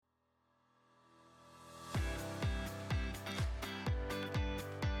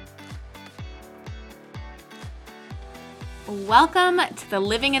Welcome to the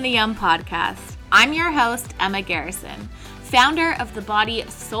Living in the Yum podcast. I'm your host, Emma Garrison, founder of the Body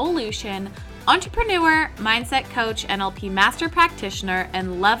Solution, entrepreneur, mindset coach, NLP master practitioner,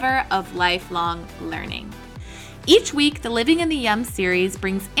 and lover of lifelong learning. Each week, the Living in the Yum series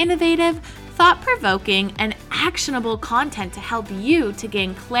brings innovative, thought-provoking, and actionable content to help you to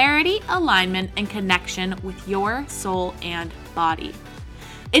gain clarity, alignment, and connection with your soul and body.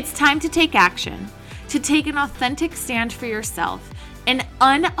 It's time to take action, to take an authentic stand for yourself, and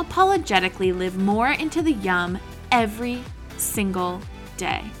unapologetically live more into the yum every single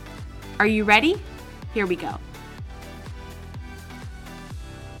day. Are you ready? Here we go.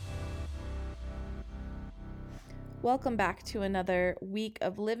 Welcome back to another week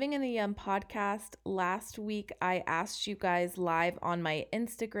of Living in the Yum podcast. Last week, I asked you guys live on my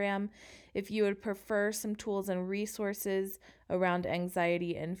Instagram if you would prefer some tools and resources around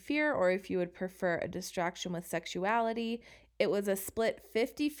anxiety and fear, or if you would prefer a distraction with sexuality. It was a split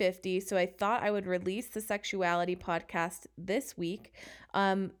 50-50, so I thought I would release the sexuality podcast this week.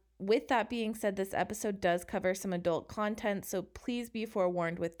 With that being said, this episode does cover some adult content, so please be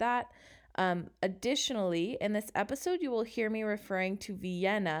forewarned with that. Additionally, in this episode, you will hear me referring to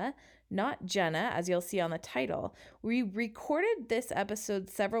Vienna, not Jenna, as you'll see on the title. We recorded this episode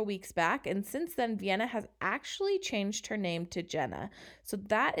several weeks back, and since then, Vienna has actually changed her name to Jenna. So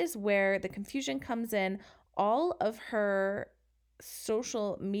that is where the confusion comes in. All of her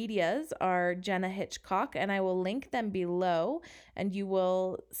social medias are Jenna Hitchcock, and I will link them below, and you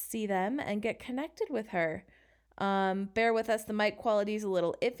will see them and get connected with her. Bear with us, the mic quality is a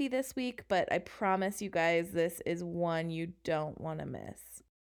little iffy this week, but I promise you guys this is one you don't want to miss.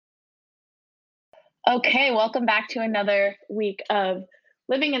 Okay, welcome back to another week of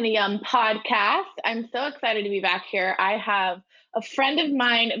Living in the Yum podcast. I'm so excited to be back here. I have a friend of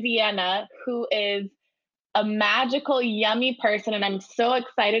mine, Vienna, who is a magical, yummy person, and I'm so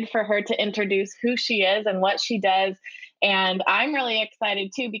excited for her to introduce who she is and what she does. And I'm really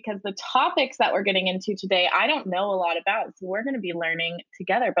excited too, because the topics that we're getting into today, I don't know a lot about, so we're going to be learning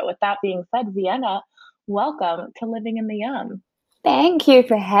together. But with that being said, Vienna, welcome to Living in the Yum. Thank you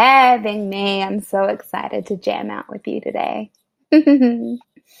for having me. I'm so excited to jam out with you today.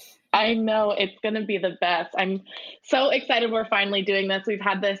 I know it's going to be the best. I'm so excited we're finally doing this. We've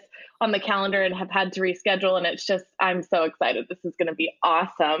had this on the calendar and have had to reschedule, and it's just, I'm so excited. This is going to be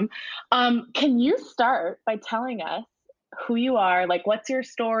awesome. Can you start by telling us who you are? Like, what's your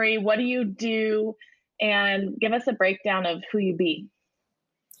story? What do you do? And give us a breakdown of who you be.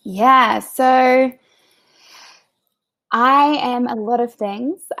 Yeah, so I am a lot of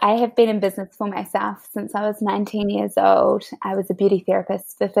things. I have been in business for myself since I was 19 years old. I was a beauty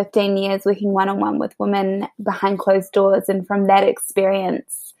therapist for 15 years, working one-on-one with women behind closed doors. And from that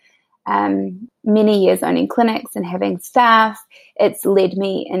experience, many years owning clinics and having staff, it's led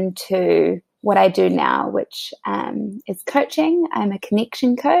me into what I do now, which is coaching. I'm a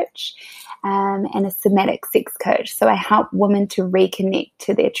connection coach and a somatic sex coach. So I help women to reconnect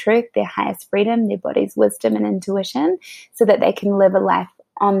to their truth, their highest freedom, their body's wisdom and intuition, so that they can live a life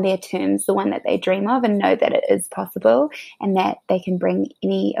on their terms, the one that they dream of, and know that it is possible and that they can bring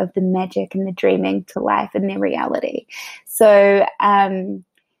any of the magic and the dreaming to life in their reality. So,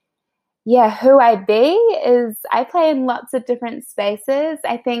 who I be is I play in lots of different spaces.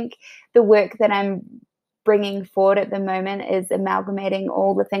 I think the work that I'm bringing forward at the moment is amalgamating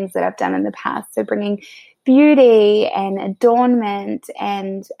all the things that I've done in the past. So bringing beauty and adornment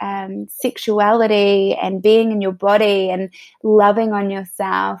and sexuality and being in your body and loving on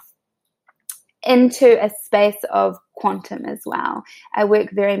yourself into a space of quantum as well. I work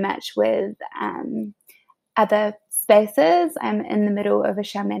very much with other spaces. I'm in the middle of a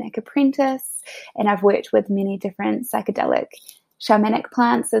shamanic apprentice, and I've worked with many different psychedelic shamanic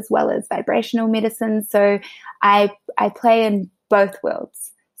plants as well as vibrational medicine. So I play in both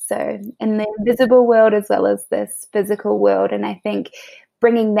worlds. So in the invisible world as well as this physical world. And I think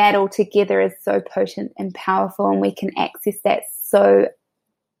bringing that all together is so potent and powerful, and we can access that so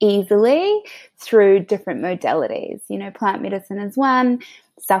easily through different modalities. You know, plant medicine is one,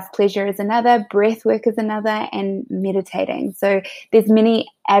 self-pleasure is another, breath work is another, and meditating. So there's many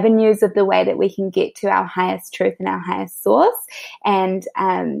avenues of the way that we can get to our highest truth and our highest source. And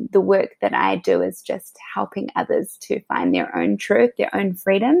the work that I do is just helping others to find their own truth, their own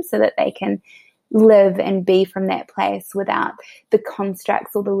freedom, so that they can live and be from that place without the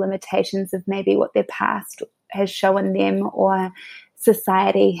constructs or the limitations of maybe what their past has shown them or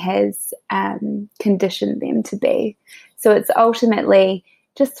society has conditioned them to be. So it's ultimately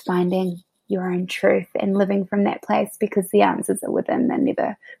just finding your own truth and living from that place, because the answers are within. They're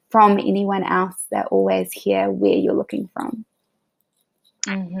never from anyone else. They're always here where you're looking from.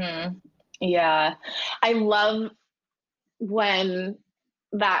 Mm-hmm. Yeah. I love when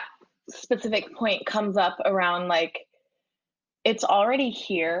that specific point comes up around like, it's already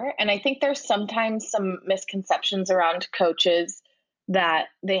here. And I think there's sometimes some misconceptions around coaches that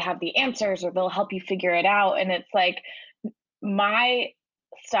they have the answers or they'll help you figure it out. And it's like, my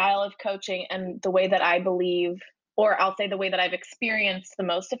style of coaching and the way that I believe, or I'll say the way that I've experienced the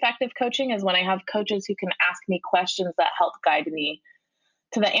most effective coaching, is when I have coaches who can ask me questions that help guide me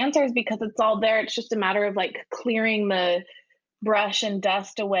to the answers, because it's all there. It's just a matter of like clearing the brush and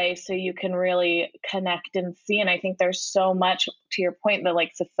dust away so you can really connect and see. And I think there's so much, to your point, the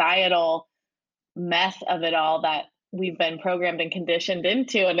like societal mess of it all that we've been programmed and conditioned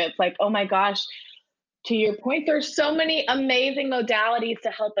into. And it's like, oh my gosh, to your point, there's so many amazing modalities to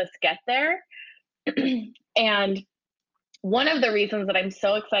help us get there. And one of the reasons that I'm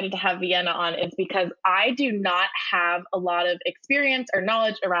so excited to have Vienna on is because I do not have a lot of experience or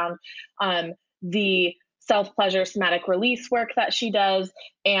knowledge around the self-pleasure somatic release work that she does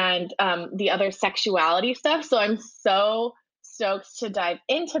and the other sexuality stuff. So I'm so stoked to dive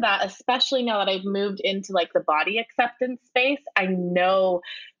into that, especially now that I've moved into like the body acceptance space. I know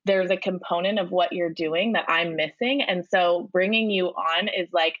there's a component of what you're doing that I'm missing. And so bringing you on is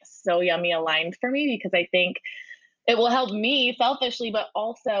like so yummy aligned for me, because I think it will help me selfishly, but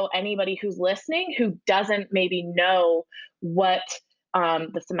also anybody who's listening who doesn't maybe know what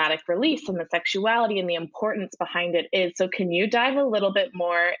the somatic release and the sexuality and the importance behind it is. So can you dive a little bit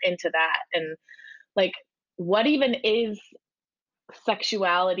more into that, and like what even is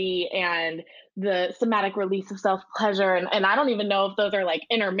sexuality and the somatic release of self-pleasure? And I don't even know if those are like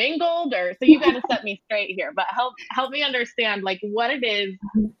intermingled, or so you got to set me straight here, but help me understand like what it is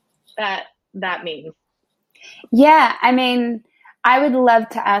that means. Yeah, I mean, I would love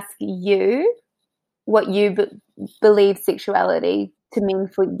to ask you what you believe sexuality to mean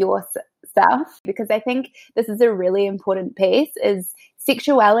for yourself, because I think this is a really important piece. Is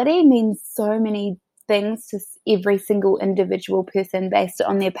sexuality means so many things to every single individual person based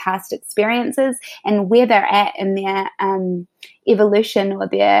on their past experiences and where they're at in their evolution or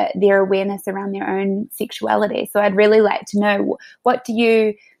their awareness around their own sexuality. So I'd really like to know, what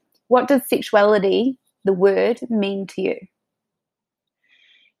does sexuality, the word, mean to you?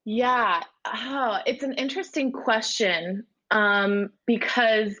 Yeah, it's an interesting question,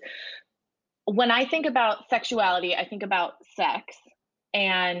 because when I think about sexuality, I think about sex,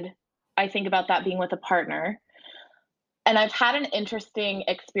 and I think about that being with a partner. And I've had an interesting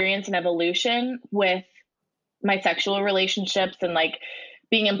experience and evolution with my sexual relationships, and like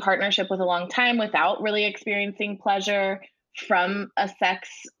being in partnership with a long time without really experiencing pleasure from a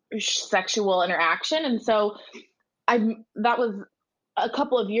sexual interaction. And so that was a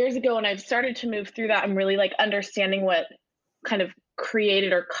couple of years ago, and I've started to move through that. I'm really like understanding what kind of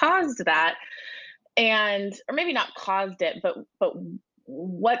created or caused that, and or maybe not caused it, but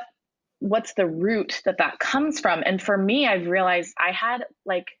what's the root that comes from. And for me, I've realized I had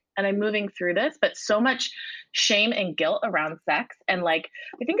like, and I'm moving through this, but so much shame and guilt around sex, and like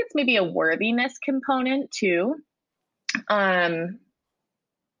I think it's maybe a worthiness component too,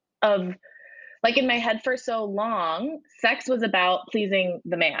 of like in my head for so long, sex was about pleasing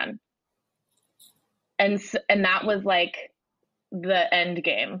the man. And that was like the end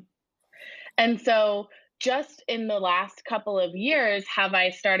game. And so just in the last couple of years have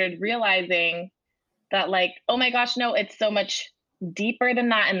I started realizing that like, oh my gosh, no, it's so much deeper than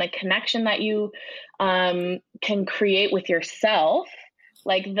that. And the connection that you can create with yourself,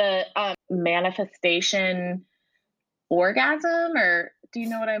 like the manifestation orgasm, or do you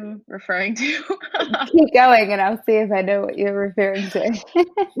know what I'm referring to? Keep going and I'll see if I know what you're referring to.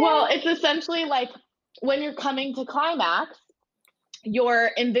 Well, it's essentially like when you're coming to climax, you're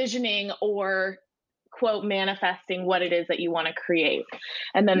envisioning or quote manifesting what it is that you want to create.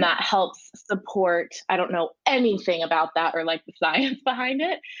 And then that helps support, I don't know anything about that or like the science behind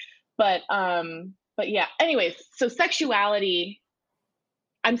it. But yeah, anyways, so sexuality,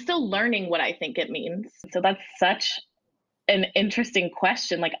 I'm still learning what I think it means. So that's such an interesting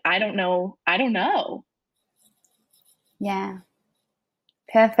question. Like, I don't know. Yeah.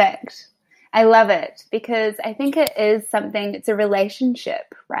 Perfect. I love it, because I think it is something, it's a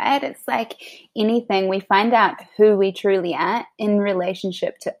relationship, right? It's like anything, we find out who we truly are in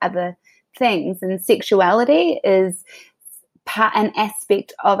relationship to other things. And sexuality is an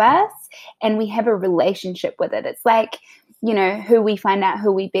aspect of us, and we have a relationship with it. It's like who we find out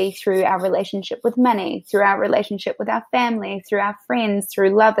who we be through our relationship with money, through our relationship with our family, through our friends,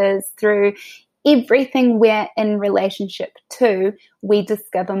 through lovers, through everything we're in relationship to, we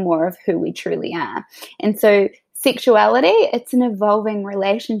discover more of who we truly are. And so sexuality, it's an evolving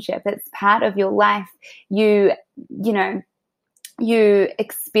relationship. It's part of your life. You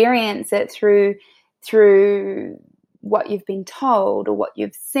experience it through what you've been told or what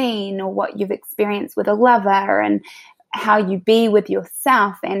you've seen or what you've experienced with a lover and how you be with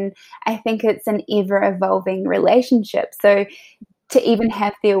yourself. And I think it's an ever evolving relationship. So to even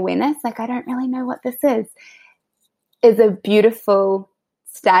have the awareness, like, I don't really know what this is a beautiful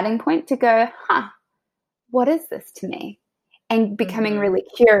starting point to go, what is this to me? And becoming really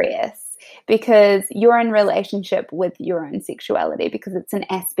curious, because you're in relationship with your own sexuality, because it's an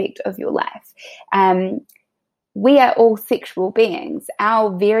aspect of your life. We are all sexual beings.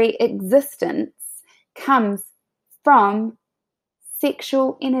 Our very existence comes from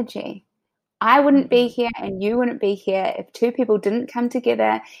sexual energy. I wouldn't be here and you wouldn't be here if two people didn't come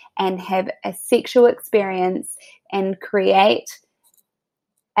together and have a sexual experience and create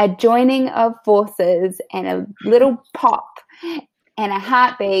a joining of forces and a little pop and a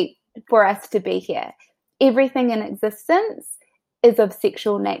heartbeat for us to be here. Everything in existence is of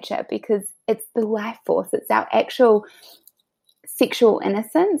sexual nature because it's the life force. It's our actual sexual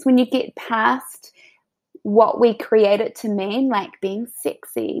innocence. When you get past what we create it to mean, like being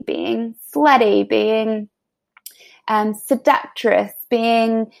sexy, being slutty, being seductress,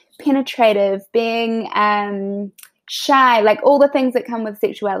 being penetrative, being shy, like all the things that come with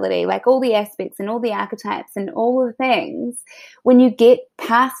sexuality, like all the aspects and all the archetypes and all the things, when you get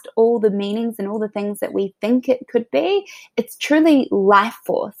past all the meanings and all the things that we think it could be, it's truly life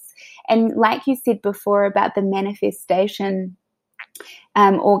force. And like you said before about the manifestation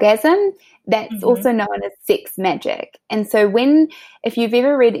orgasm, that's also known as sex magic. And so if you've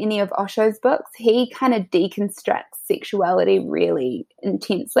ever read any of Osho's books, he kind of deconstructs sexuality really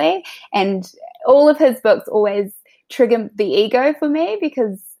intensely, and all of his books always trigger the ego for me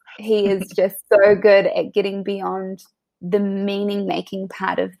because he is just so good at getting beyond the meaning making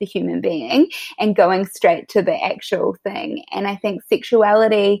part of the human being and going straight to the actual thing. And I think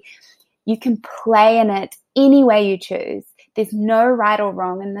sexuality, you can play in it any way you choose. There's no right or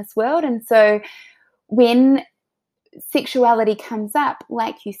wrong in this world. And so when sexuality comes up,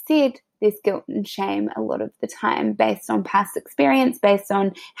 like you said, there's guilt and shame a lot of the time based on past experience, based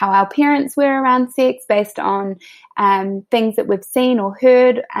on how our parents were around sex, based on things that we've seen or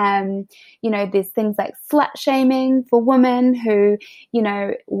heard. There's things like slut shaming for women who,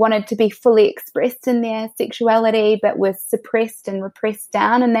 wanted to be fully expressed in their sexuality but were suppressed and repressed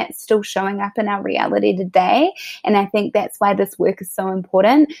down, and that's still showing up in our reality today. And I think that's why this work is so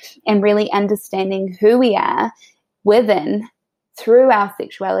important, and really understanding who we are within through our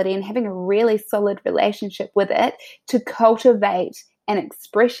sexuality and having a really solid relationship with it to cultivate an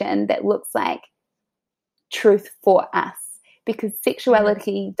expression that looks like truth for us. Because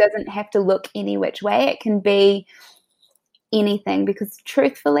sexuality doesn't have to look any which way. It can be anything, because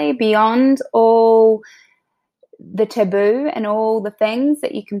truthfully, beyond all the taboo and all the things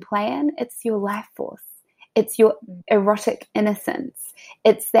that you can play in, it's your life force. It's your erotic innocence.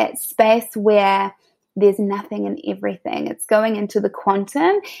 It's that space where there's nothing and everything. It's going into the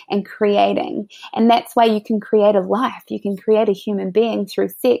quantum and creating. And that's why you can create a life. You can create a human being through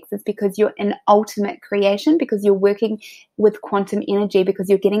sex. It's because you're in ultimate creation, because you're working with quantum energy, because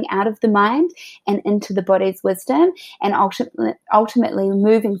you're getting out of the mind and into the body's wisdom, and ultimately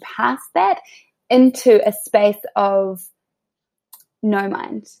moving past that into a space of no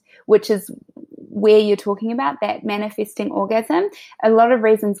mind, which is where you're talking about that manifesting orgasm. A lot of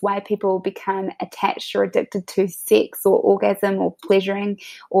reasons why people become attached or addicted to sex or orgasm or pleasuring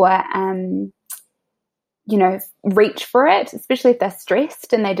or, reach for it, especially if they're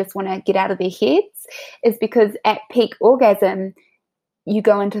stressed and they just want to get out of their heads, is because at peak orgasm, you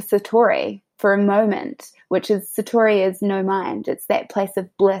go into Satori for a moment, Satori is no mind. It's that place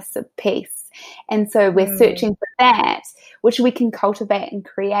of bliss, of peace. And so we're searching for that, which we can cultivate and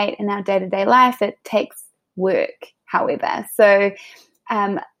create in our day-to-day life. It takes work, however. So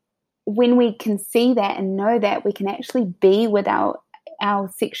when we can see that and know that, we can actually be with our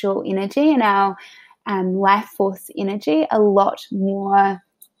sexual energy and our life force energy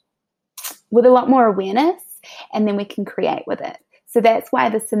with a lot more awareness, and then we can create with it. So that's why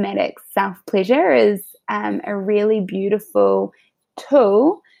the somatic self-pleasure is a really beautiful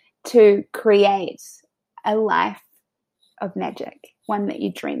tool to create a life of magic, one that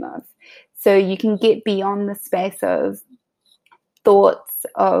you dream of. So you can get beyond the space of thoughts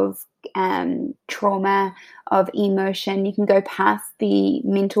of trauma, of emotion. You can go past the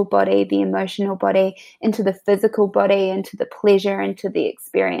mental body, the emotional body, into the physical body, into the pleasure, into the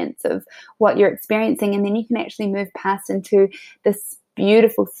experience of what you're experiencing. And then you can actually move past into this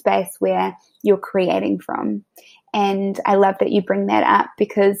beautiful space where you're creating from. And I love that you bring that up,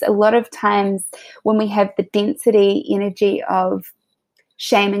 because a lot of times when we have the density energy of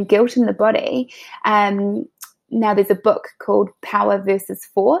shame and guilt in the body, now there's a book called Power versus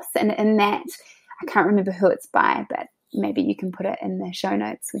Force, and in that, I can't remember who it's by, but maybe you can put it in the show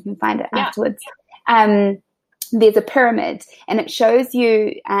notes. We can find it afterwards. There's a pyramid, and it shows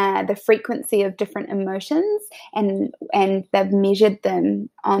you the frequency of different emotions, and they've measured them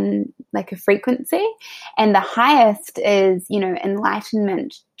on like a frequency. And the highest is,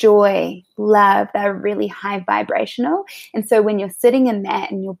 enlightenment, joy, love. They're really high vibrational. And so when you're sitting in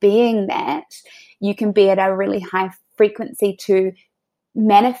that and you're being that, you can be at a really high frequency to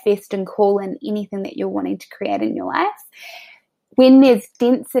manifest and call in anything that you're wanting to create in your life. When there's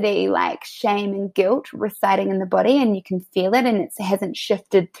density like shame and guilt residing in the body, and you can feel it, and it hasn't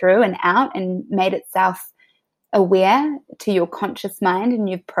shifted through and out and made itself aware to your conscious mind, and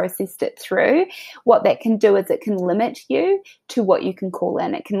you've processed it through, what that can do is it can limit you to what you can call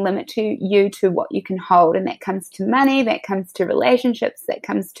in. It can limit you to what you can hold, and that comes to money, that comes to relationships, that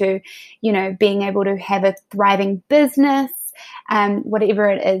comes to, being able to have a thriving business, whatever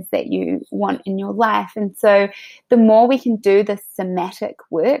it is that you want in your life. And so the more we can do this somatic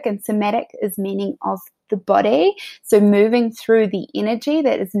work, and somatic is meaning of the body, so moving through the energy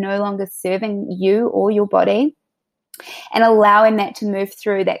that is no longer serving you or your body, and allowing that to move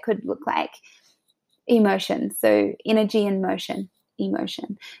through, that could look like emotion, so energy and motion.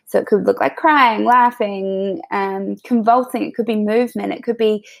 Emotion. So it could look like crying, laughing, convulsing. It could be movement. It could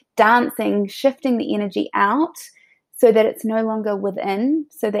be dancing, shifting the energy out so that it's no longer within,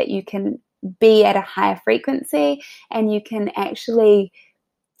 so that you can be at a higher frequency, and you can actually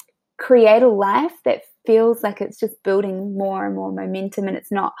create a life that feels like it's just building more and more momentum, and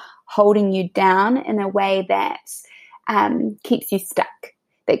it's not holding you down in a way that keeps you stuck,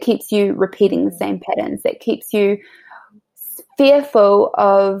 that keeps you repeating the same patterns, that keeps you fearful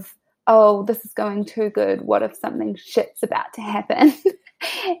of, oh, this is going too good. What if something shit's about to happen?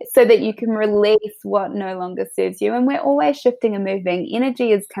 So that you can release what no longer serves you. And we're always shifting and moving.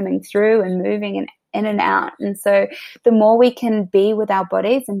 Energy is coming through and moving and in and out. And so the more we can be with our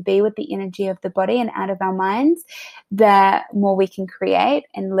bodies and be with the energy of the body and out of our minds, the more we can create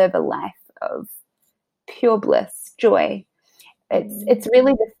and live a life of pure bliss, joy. It's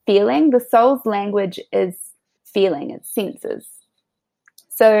really the feeling. The soul's language is feeling, it's senses.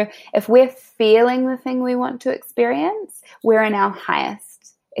 So if we're feeling the thing we want to experience, we're in our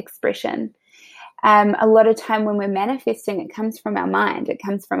highest expression. A lot of time when we're manifesting, it comes from our mind. It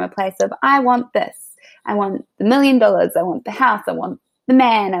comes from a place of, I want this. I want the $1 million. I want the house. I want the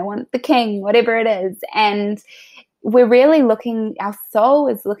man. I want the king, whatever it is. And we're really looking, our soul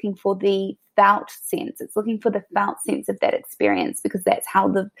is looking for the felt sense. It's looking for the felt sense of that experience, because that's how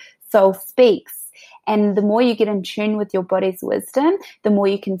the soul speaks. And the more you get in tune with your body's wisdom, the more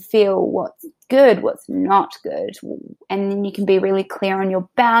you can feel what's good, what's not good. And then you can be really clear on your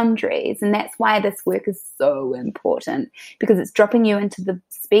boundaries. And that's why this work is so important, because it's dropping you into the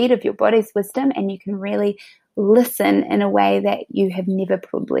speed of your body's wisdom, and you can really listen in a way that you have never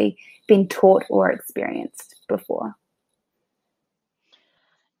probably been taught or experienced before.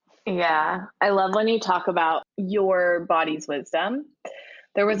 Yeah, I love when you talk about your body's wisdom.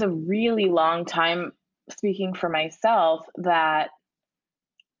 There was a really long time, speaking for myself, that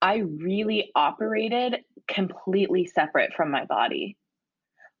I really operated completely separate from my body.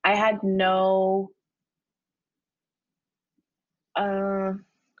 I had no, I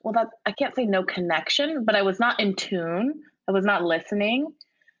can't say no connection, but I was not in tune. I was not listening,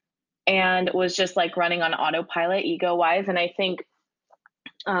 and was just like running on autopilot ego wise. And I think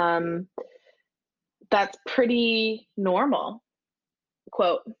that's pretty normal.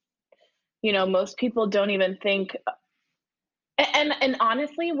 Quote, most people don't even think. And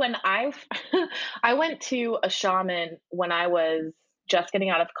honestly, when I went to a shaman when I was just getting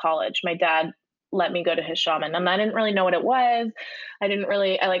out of college. My dad let me go to his shaman, and I didn't really know what it was. I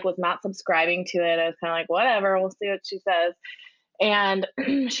was not subscribing to it. I was kind of like, whatever, we'll see what she says. And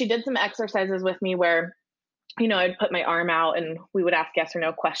she did some exercises with me where, I'd put my arm out and we would ask yes or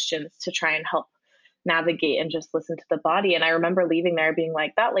no questions to try and help navigate and just listen to the body. And I remember leaving there being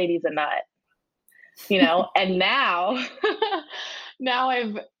like, that lady's a nut, and now, now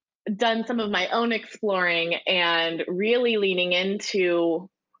I've done some of my own exploring and really leaning into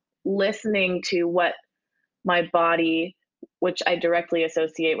listening to what my body which I directly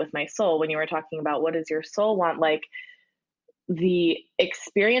associate with my soul. When you were talking about what does your soul want, like the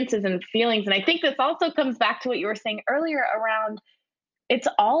experiences and feelings. And I think this also comes back to what you were saying earlier around it's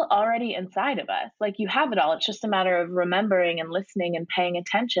all already inside of us. Like you have it all. It's just a matter of remembering and listening and paying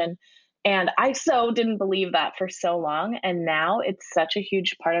attention. And I so didn't believe that for so long. And now it's such a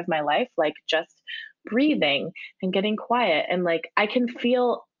huge part of my life, like just breathing and getting quiet. And like I can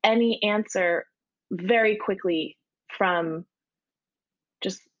feel any answer very quickly from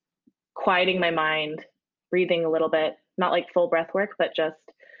just quieting my mind, breathing a little bit, not like full breath work, but just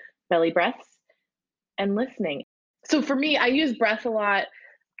belly breaths and listening. So for me, I use breath a lot.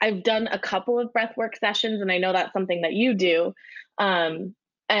 I've done a couple of breath work sessions, and I know that's something that you do. And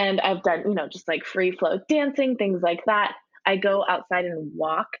I've done, just like free flow dancing, things like that. I go outside and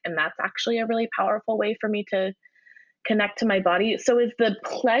walk, and that's actually a really powerful way for me to connect to my body. So is the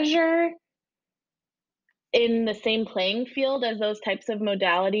pleasure in the same playing field as those types of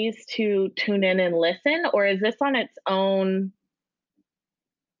modalities to tune in and listen, or is this on its own,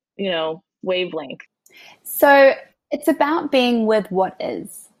 wavelength? So it's about being with what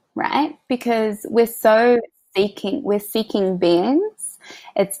is, right? Because we're seeking beings.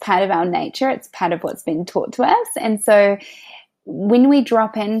 It's part of our nature. It's part of what's been taught to us. And so when we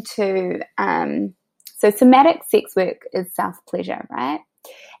drop into, so somatic sex work is self-pleasure, right?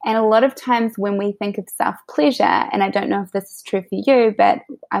 And a lot of times when we think of self-pleasure, and I don't know if this is true for you, but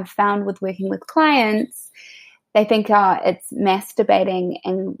I've found with working with clients, they think, it's masturbating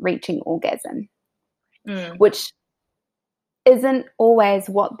and reaching orgasm, which isn't always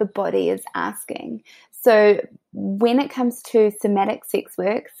what the body is asking. So when it comes to somatic sex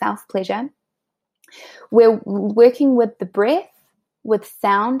work, self-pleasure, we're working with the breath, with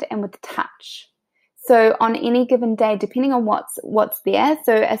sound, and with touch. So on any given day, depending on what's there,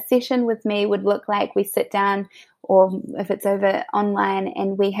 so a session with me would look like we sit down, or if it's over online,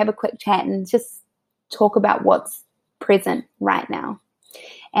 and we have a quick chat and just talk about what's present right now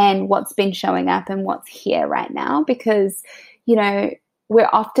and what's been showing up and what's here right now, because, we're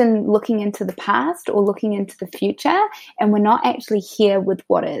often looking into the past or looking into the future, and we're not actually here with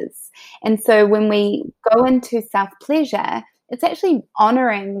what is. And so when we go into self-pleasure, it's actually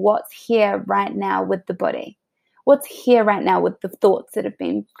honoring what's here right now with the body, what's here right now with the thoughts that have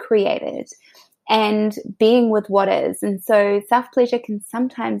been created, and being with what is. And so self-pleasure can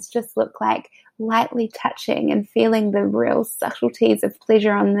sometimes just look like lightly touching and feeling the real subtleties of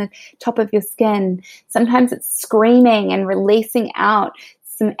pleasure on the top of your skin. Sometimes it's screaming and releasing out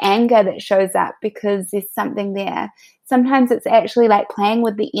some anger that shows up because there's something there. Sometimes it's actually like playing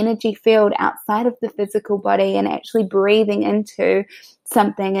with the energy field outside of the physical body and actually breathing into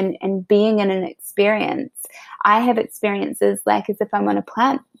something and being in an experience. I have experiences like as if I'm on a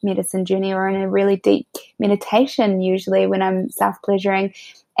plant medicine journey or in a really deep meditation, usually when I'm self-pleasuring,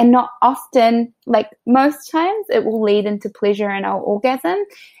 and not often, like most times it will lead into pleasure and I'll orgasm,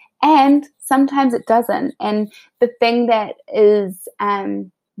 and sometimes it doesn't. And the thing that is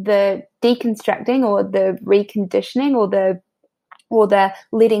the deconstructing or the reconditioning or the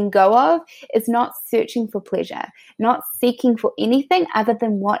letting go of is not searching for pleasure, not seeking for anything other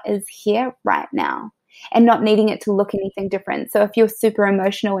than what is here right now, and not needing it to look anything different. So if you're super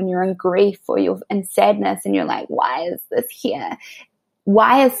emotional and you're in grief or you're in sadness and you're like, why is this here?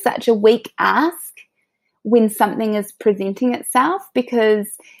 Why is such a weak ask when something is presenting itself? Because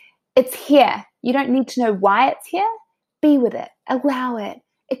it's here. You don't need to know why it's here. Be with it, allow it,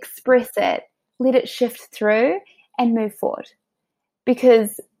 express it, let it shift through and move forward.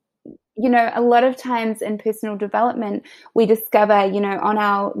 Because, a lot of times in personal development, we discover, on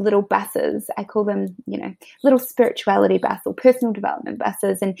our little buses, I call them, little spirituality bus or personal development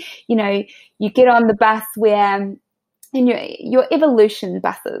buses. And, you get on the bus where, in your evolution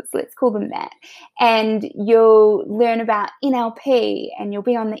buses, let's call them that, and you'll learn about NLP, and you'll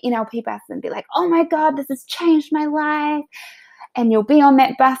be on the NLP bus and be like, oh my God, this has changed my life. And you'll be on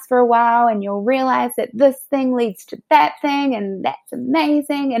that bus for a while and you'll realize that this thing leads to that thing and that's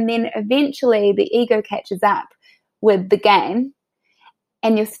amazing. And then eventually the ego catches up with the game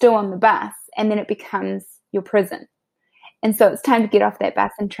and you're still on the bus, and then it becomes your prison. And so it's time to get off that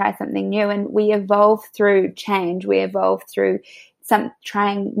bus and try something new. And we evolve through change. We evolve through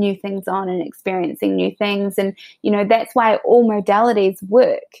trying new things on and experiencing new things. And, that's why all modalities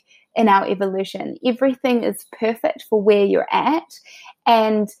work in our evolution. Everything is perfect for where you're at.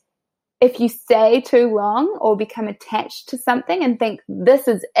 And if you stay too long or become attached to something and think this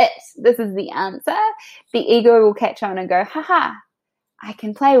is it, this is the answer, the ego will catch on and go, haha, I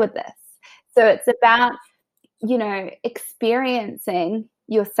can play with this. So it's about, experiencing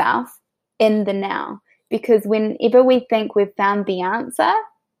yourself in the now, because whenever we think we've found the answer,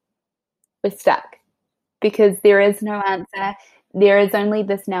 we're stuck, because there is no answer. There is only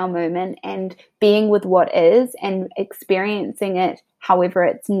this now moment, and being with what is and experiencing it however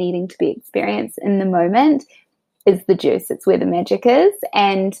it's needing to be experienced in the moment is the juice. It's where the magic is.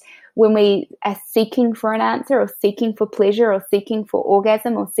 And when we are seeking for an answer, or seeking for pleasure, or seeking for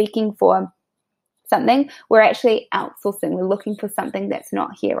orgasm, or seeking for something, we're actually outsourcing. We're looking for something that's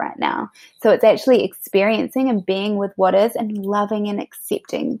not here right now. So it's actually experiencing and being with what is, and loving and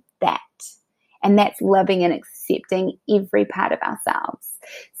accepting that. And that's loving and accepting every part of ourselves.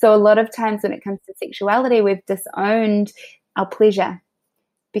 So a lot of times when it comes to sexuality, we've disowned our pleasure,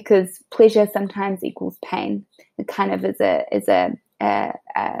 because pleasure sometimes equals pain. It kind of is a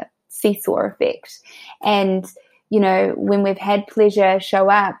seesaw effect. And when we've had pleasure show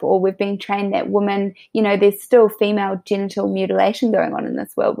up, or we've been trained that women, there's still female genital mutilation going on in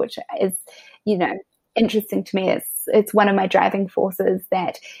this world, which is, interesting to me. It's one of my driving forces,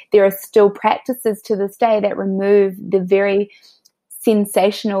 that there are still practices to this day that remove the very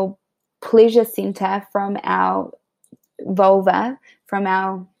sensational pleasure center from our vulva, from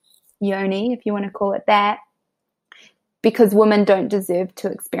our yoni, if you want to call it that, because women don't deserve to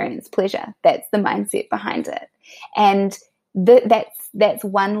experience pleasure. That's the mindset behind it. And that's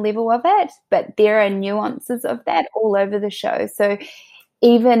one level of it, but there are nuances of that all over the show. So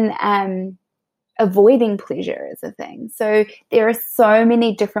even avoiding pleasure is a thing. So there are so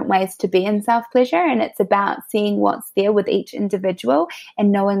many different ways to be in self-pleasure, and it's about seeing what's there with each individual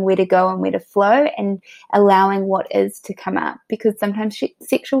and knowing where to go and where to flow, and allowing what is to come up, because sometimes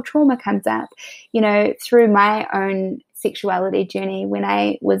sexual trauma comes up. Through my own sexuality journey, when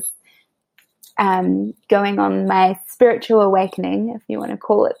I was going on my spiritual awakening, if you want to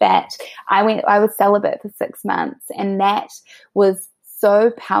call it that, I was celibate for 6 months, and that was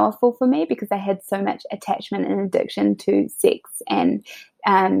so powerful for me, because I had so much attachment and addiction to sex, and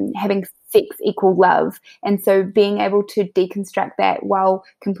having sex equal love. And so being able to deconstruct that while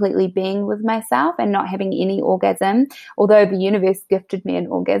completely being with myself and not having any orgasm, although the universe gifted me an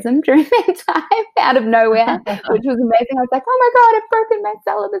orgasm during that time out of nowhere, which was amazing. I was like, oh my God, I've broken my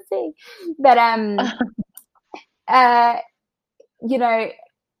celibacy. But,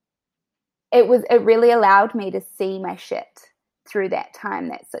 it really allowed me to see my shit through that time,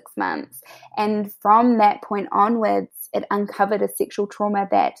 that 6 months. And from that point onwards, it uncovered a sexual trauma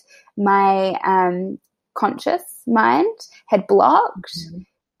that my conscious mind had blocked,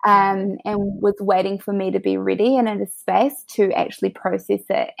 and was waiting for me to be ready and in a space to actually process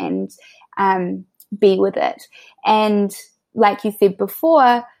it and be with it. And like you said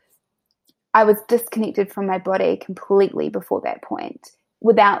before, I was disconnected from my body completely before that point,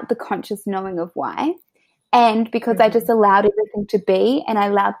 without the conscious knowing of why. And because I just allowed everything to be, and I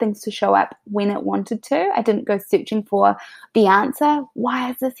allowed things to show up when it wanted to. I didn't go searching for the answer.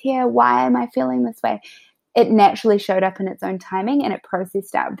 Why is this here? Why am I feeling this way? It naturally showed up in its own timing, and it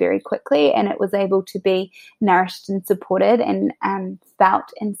processed out very quickly, and it was able to be nourished and supported and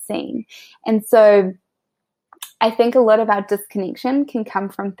felt and seen. And so I think a lot of our disconnection can come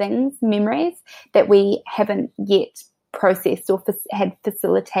from things, memories that we haven't yet processed or had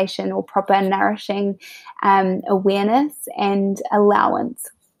facilitation or proper nourishing awareness and allowance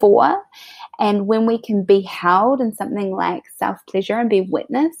for. And when we can be held in something like self-pleasure and be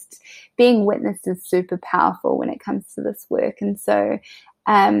witnessed, being witnessed is super powerful when it comes to this work. And so,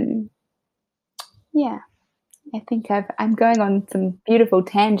 I think I'm going on some beautiful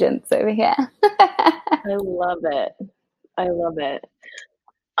tangents over here. I love it. I love it.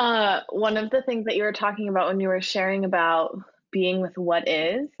 One of the things that you were talking about when you were sharing about being with what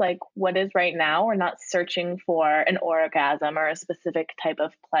is right now, we're not searching for an orgasm or a specific type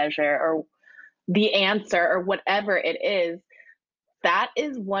of pleasure or the answer or whatever it is. That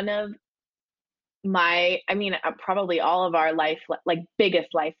is one of probably all of our life,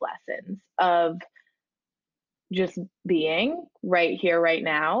 biggest life lessons of just being right here, right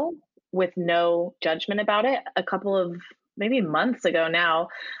now, with no judgment about it. A couple of maybe months ago now,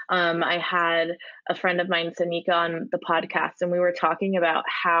 I had a friend of mine, Sanika, on the podcast, and we were talking about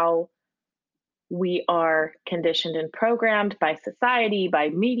how we are conditioned and programmed by society, by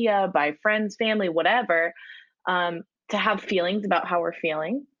media, by friends, family, whatever, to have feelings about how we're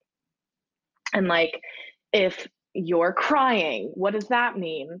feeling. And if you're crying, what does that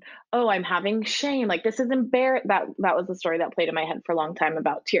mean? Oh, I'm having shame. This is embarrassing. That was the story that played in my head for a long time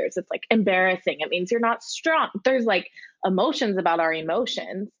about tears. It's embarrassing. It means you're not strong. There's emotions about our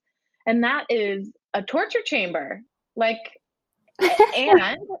emotions. And that is a torture chamber.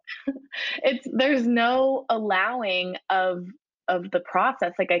 And there's no allowing of of the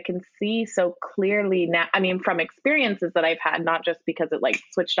process. Like I can see so clearly now, I mean, from experiences that I've had, not just because it like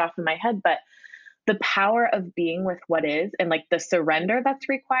switched off in my head, but the power of being with what is, and like the surrender that's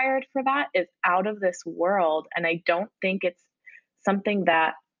required for that is out of this world. And I don't think it's something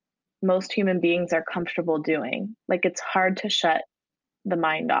that most human beings are comfortable doing. Like it's hard to shut the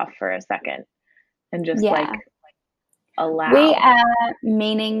mind off for a second and just like allow. We are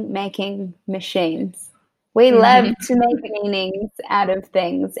meaning making machines. We love to make meanings out of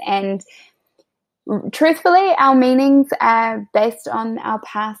things. And truthfully, our meanings are based on our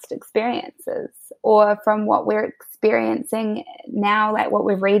past experiences or from what we're experiencing now, like what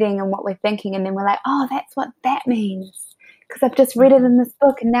we're reading and what we're thinking. And then we're like, oh, that's what that means because I've just read it in this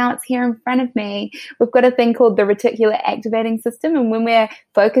book and now it's here in front of me. We've got a thing called the reticular activating system. And when we're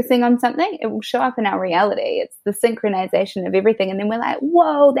focusing on something, it will show up in our reality. It's the synchronization of everything. And then we're like,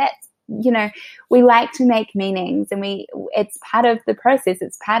 whoa, that's, we like to make meanings and it's part of the process.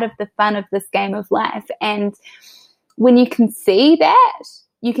 It's part of the fun of this game of life. And when you can see that,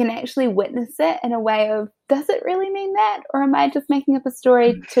 you can actually witness it in a way of, does it really mean that? Or am I just making up a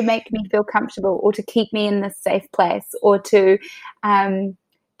story to make me feel comfortable or to keep me in this safe place or to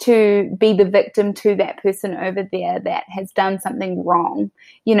be the victim to that person over there that has done something wrong,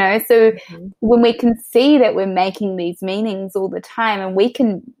 So when we can see that we're making these meanings all the time and we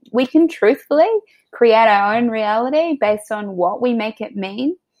can truthfully create our own reality based on what we make it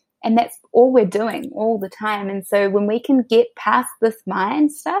mean. And that's all we're doing all the time. And so when we can get past this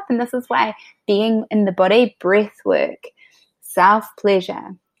mind stuff, and this is why being in the body, breath work,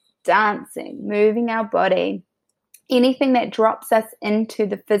 self-pleasure, dancing, moving our body, anything that drops us into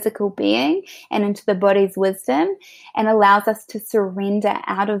the physical being and into the body's wisdom and allows us to surrender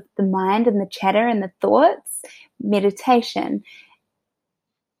out of the mind and the chatter and the thoughts, meditation,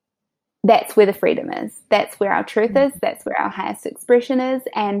 that's where the freedom is. That's where our truth is. That's where our highest expression is.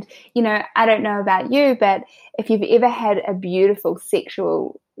 And, I don't know about you, but if you've ever had a beautiful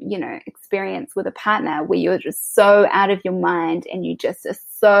sexual, experience with a partner where you're just so out of your mind and you just are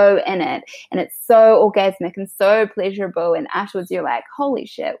so in it and it's so orgasmic and so pleasurable and afterwards you're like, holy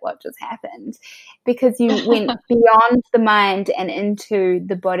shit, what just happened? Because you went beyond the mind and into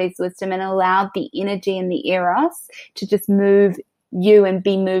the body's wisdom and allowed the energy and the eros to just move you and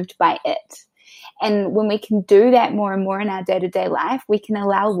be moved by it. And when we can do that more and more in our day-to-day life, we can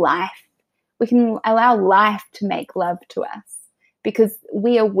allow life to make love to us because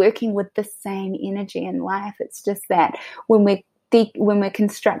we are working with the same energy in life. It's just that when we're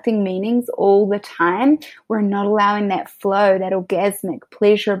constructing meanings all the time, we're not allowing that flow, that orgasmic,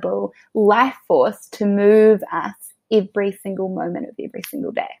 pleasurable life force to move us every single moment of every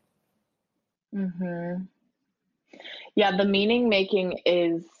single day. Mm-hmm. Yeah, the meaning making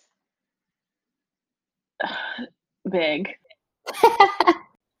is big.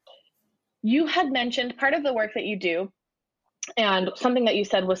 You had mentioned part of the work that you do, and something that you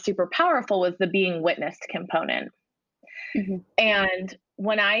said was super powerful was the being witnessed component. Mm-hmm. And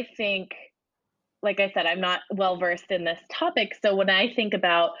when I think, like I said, I'm not well versed in this topic. So when I think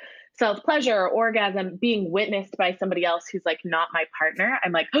about self-pleasure or orgasm being witnessed by somebody else who's like not my partner,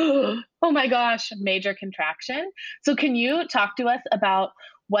 I'm like, oh my gosh, major contraction. So can you talk to us about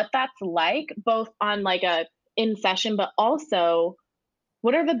what that's like, both on like a in session, but also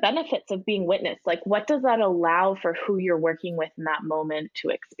what are the benefits of being witnessed? Like what does that allow for who you're working with in that moment to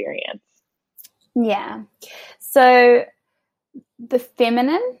experience? Yeah. So the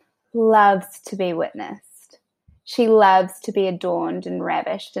feminine loves to be witnessed. She loves to be adorned and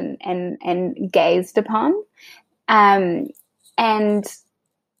ravished and gazed upon. And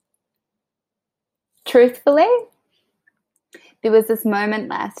truthfully, there was this moment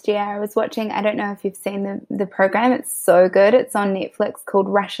last year I was watching, I don't know if you've seen the program, it's so good. It's on Netflix called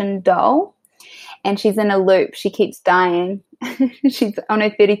Russian Doll. And she's in a loop. She keeps dying. She's on her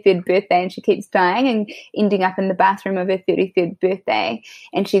 33rd birthday and she keeps dying and ending up in the bathroom of her 33rd birthday.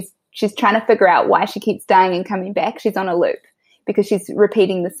 And she's trying to figure out why she keeps dying and coming back. She's on a loop because she's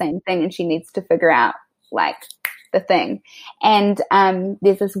repeating the same thing and she needs to figure out like the thing. And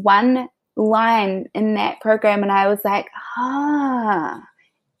there's this one line in that program and I was like,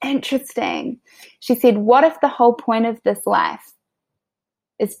 interesting. She said, what if the whole point of this life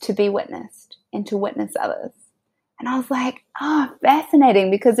is to be witnessed and to witness others? And I was like,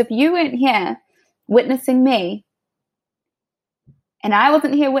 fascinating, because if you weren't here witnessing me and I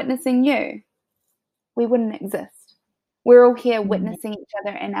wasn't here witnessing you, we wouldn't exist. We're all here witnessing each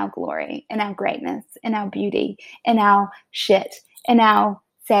other in our glory, in our greatness, in our beauty, in our shit, in our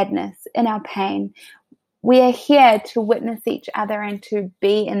sadness, in our pain. We are here to witness each other and to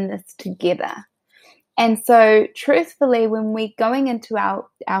be in this together. And so truthfully, when we're going into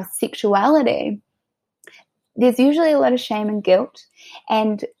our sexuality, there's usually a lot of shame and guilt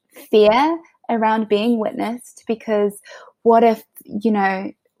and fear around being witnessed, because what if,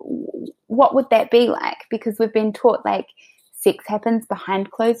 what would that be like? Because we've been taught, like, sex happens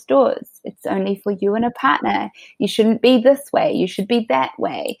behind closed doors. It's only for you and a partner. You shouldn't be this way. You should be that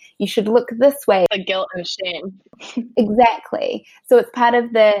way. You should look this way. The guilt and shame. Exactly. So it's part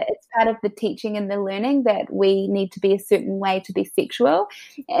of the teaching and the learning that we need to be a certain way to be sexual.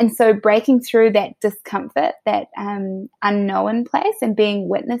 And so breaking through that discomfort, that unknown place, and being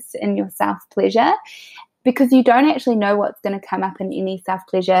witnessed in your self-pleasure, because you don't actually know what's going to come up in any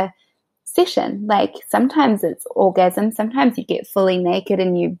self-pleasure session. Like, sometimes it's orgasm, sometimes you get fully naked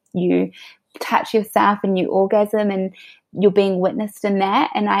and you touch yourself and you orgasm and you're being witnessed in that.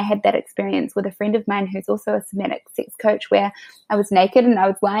 And I had that experience with a friend of mine who's also a somatic sex coach, where I was naked and I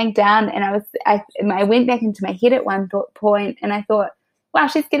was lying down, and I went back into my head at one point, and I thought, wow,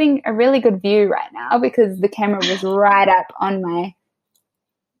 she's getting a really good view right now, because the camera was right up on my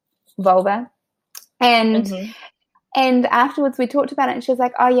vulva. And afterwards we talked about it, and she was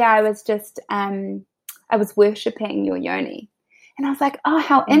like, oh yeah, I was just, I was worshipping your yoni. And I was like, oh,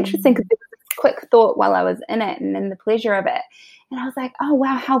 how interesting, because there was this quick thought while I was in it and in the pleasure of it. And I was like, oh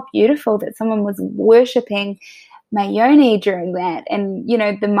wow, how beautiful that someone was worshipping my yoni during that. And,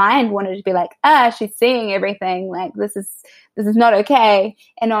 the mind wanted to be like, she's seeing everything, like this is not okay.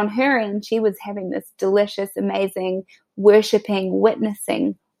 And on her end, she was having this delicious, amazing, worshipping,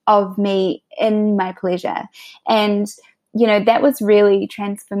 witnessing of me in my pleasure. And that was really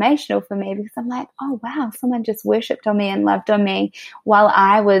transformational for me, because I'm like, oh wow, someone just worshipped on me and loved on me while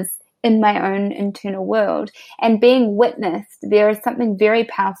I was in my own internal world. And being witnessed, there is something very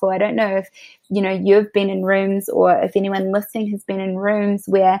powerful. I don't know if you've been in rooms, or if anyone listening has been in rooms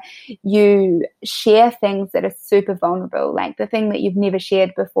where you share things that are super vulnerable, like the thing that you've never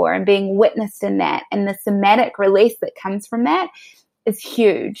shared before, and being witnessed in that, and the somatic release that comes from that is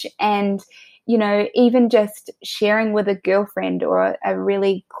huge. And even just sharing with a girlfriend or a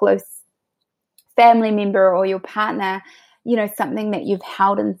really close family member or your partner, something that you've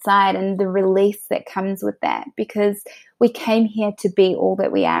held inside, and the release that comes with that, because we came here to be all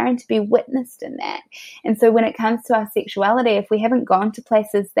that we are and to be witnessed in that. And so when it comes to our sexuality, if we haven't gone to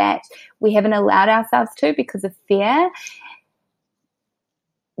places that we haven't allowed ourselves to because of fear,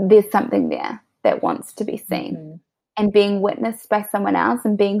 there's something there that wants to be seen. Mm-hmm. And being witnessed by someone else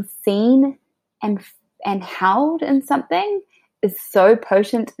and being seen and held in something is so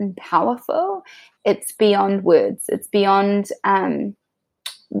potent and powerful. It's beyond words. It's beyond the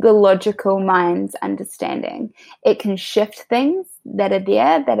logical mind's understanding. It can shift things that are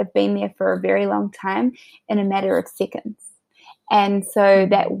there, that have been there for a very long time, in a matter of seconds. And so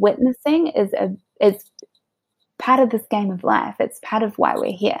that witnessing is part of this game of life. It's part of why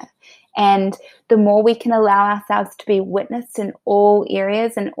we're here. And the more we can allow ourselves to be witnessed in all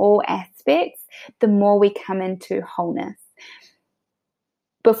areas and all aspects, the more we come into wholeness.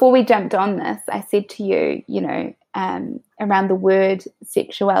 Before we jumped on this, I said to you, around the word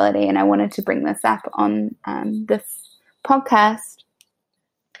sexuality, and I wanted to bring this up on this podcast.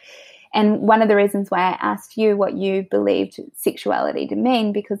 And one of the reasons why I asked you what you believed sexuality to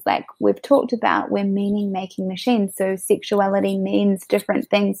mean, because like we've talked about, we're meaning-making machines. So sexuality means different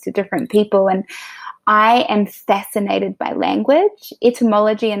things to different people. And I am fascinated by language,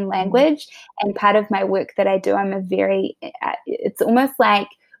 etymology and language. And part of my work that I do, it's almost like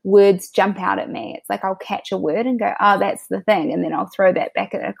words jump out at me. It's like I'll catch a word and go, oh, that's the thing. And then I'll throw that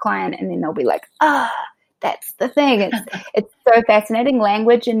back at a client, and then they'll be like, that's the thing. It's so fascinating.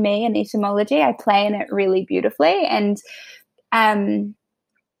 Language and me and etymology, I play in it really beautifully. And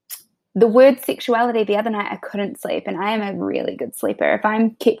the word sexuality, the other night I couldn't sleep, and I am a really good sleeper. If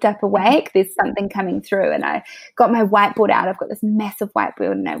I'm kept up awake, there's something coming through, and I got my whiteboard out. I've got this massive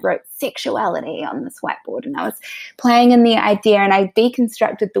whiteboard, and I wrote sexuality on this whiteboard, and I was playing in the idea, and I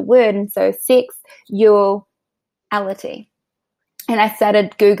deconstructed the word. And so sex, uality. And I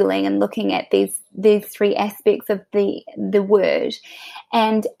started Googling and looking at these three aspects of the word.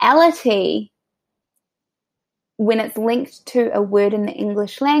 And ality, when it's linked to a word in the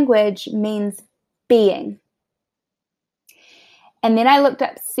English language, means being. And then I looked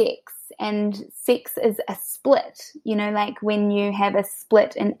up sex, and sex is a split. Like when you have a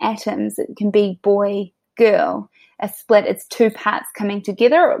split in atoms, it can be boy, girl. A split, it's two parts coming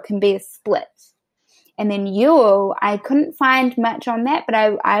together, or it can be a split. And then I couldn't find much on that, but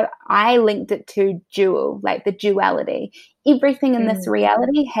I linked it to dual, like the duality. Everything in this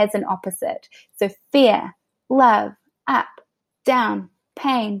reality has an opposite. So fear, love, up, down,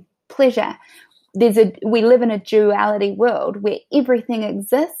 pain, pleasure. we live in a duality world where everything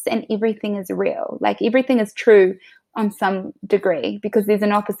exists and everything is real. Like everything is true on some degree because there's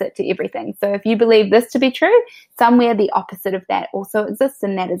an opposite to everything. So if you believe this to be true, somewhere the opposite of that also exists,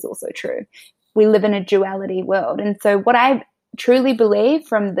 and that is also true. We live in a duality world. And so what I truly believe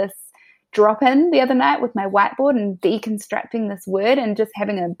from this drop in the other night with my whiteboard and deconstructing this word and just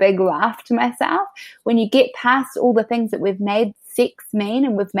having a big laugh to myself, when you get past all the things that we've made sex mean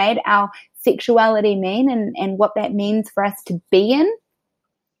and we've made our sexuality mean and what that means for us to be in,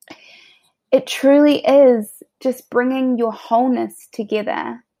 it truly is just bringing your wholeness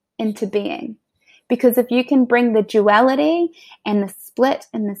together into being. Because if you can bring the duality and the split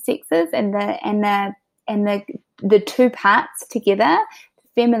and the sexes and the two parts together, the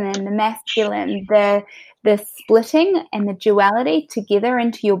feminine, the masculine, the splitting and the duality together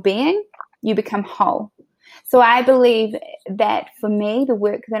into your being, you become whole. So I believe that for me, the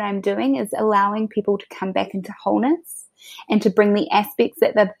work that I'm doing is allowing people to come back into wholeness and to bring the aspects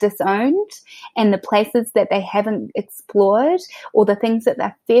that they've disowned and the places that they haven't explored or the things that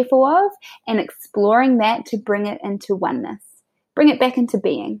they're fearful of, and exploring that to bring it into oneness, bring it back into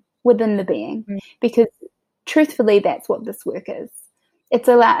being within the being. Because truthfully, that's what this work is. It's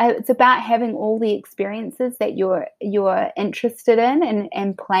about having all the experiences that you're interested in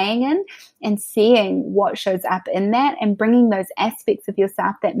and playing in, and seeing what shows up in that, and bringing those aspects of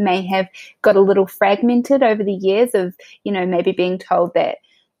yourself that may have got a little fragmented over the years of, maybe being told that,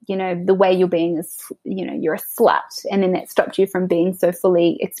 the way you're being is, you're a slut, and then that stopped you from being so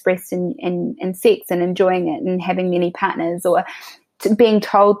fully expressed in sex and enjoying it and having many partners, or being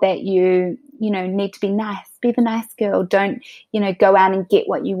told that you need to be nice, be the nice girl, don't, go out and get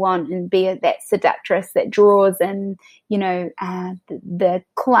what you want and be that seductress that draws in, the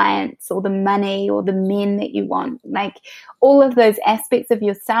clients or the money or the men that you want. Like all of those aspects of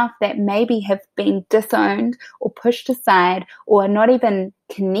yourself that maybe have been disowned or pushed aside or are not even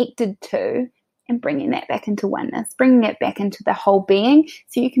connected to, and bringing that back into oneness, bringing it back into the whole being,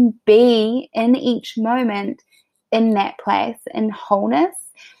 so you can be in each moment in that place, in wholeness,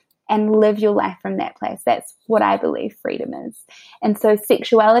 and live your life from that place. That's what I believe freedom is. And so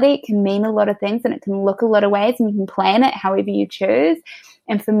sexuality can mean a lot of things, and it can look a lot of ways, and you can plan it however you choose.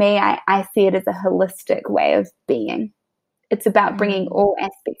 And for me, I see it as a holistic way of being. It's about bringing all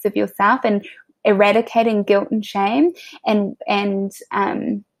aspects of yourself and eradicating guilt and shame and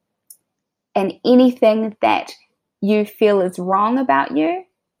anything that you feel is wrong about you,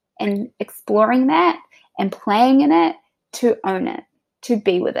 and exploring that and playing in it, to own it, to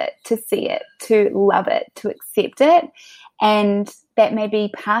be with it, to see it, to love it, to accept it. And that may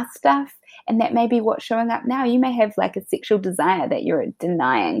be past stuff, and that may be what's showing up now. You may have like a sexual desire that you're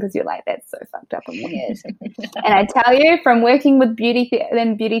denying because you're like, that's so fucked up and weird. And I tell you, from working with beauty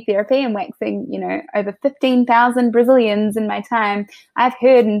therapy and waxing, over 15,000 Brazilians in my time, I've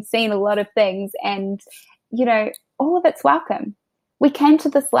heard and seen a lot of things, and, all of it's welcome. We came to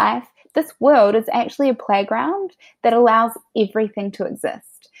this life. This world is actually a playground that allows everything to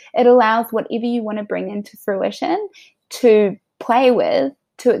exist. It allows whatever you want to bring into fruition to play with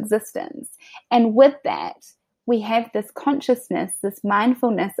to existence. And with that, we have this consciousness, this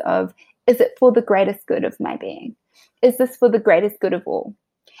mindfulness of, is it for the greatest good of my being? Is this for the greatest good of all?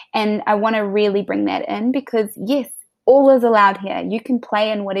 And I want to really bring that in, because yes, all is allowed here. You can play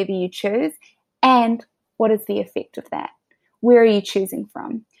in whatever you choose. And what is the effect of that? Where are you choosing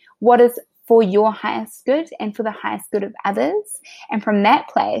from? What is for your highest good and for the highest good of others? And from that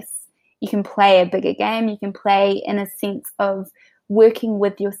place, you can play a bigger game. You can play in a sense of working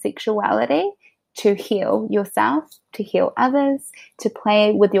with your sexuality to heal yourself, to heal others, to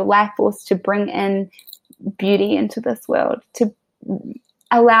play with your life force, to bring in beauty into this world, to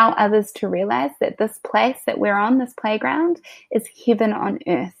allow others to realize that this place that we're on, this playground, is heaven on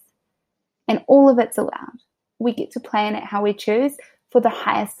earth. And all of it's allowed. We get to play in it how we choose, for the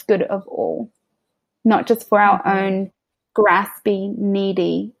highest good of all, not just for our own graspy,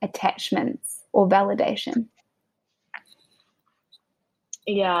 needy attachments or validation.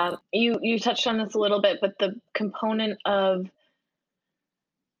 Yeah, you touched on this a little bit, but the component of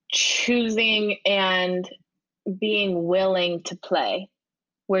choosing and being willing to play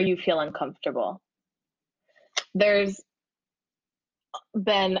where you feel uncomfortable. There's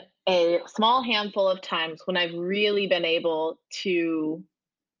been a small handful of times when I've really been able to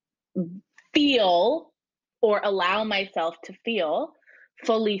feel, or allow myself to feel,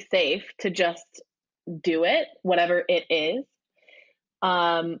 fully safe to just do it, whatever it is.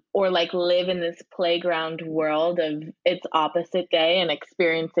 Or like live in this playground world of its opposite day and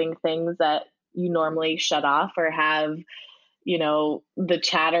experiencing things that you normally shut off or have the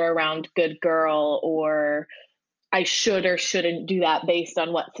chatter around good girl, or I should or shouldn't do that based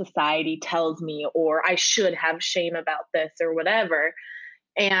on what society tells me, or I should have shame about this or whatever.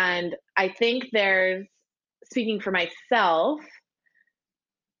 And I think speaking for myself,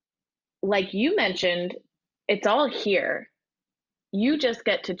 like you mentioned, it's all here. You just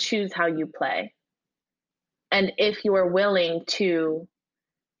get to choose how you play. And if you're willing to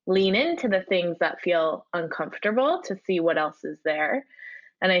lean into the things that feel uncomfortable to see what else is there.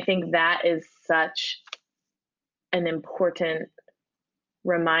 And I think that is such an important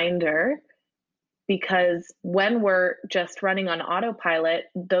reminder, because when we're just running on autopilot,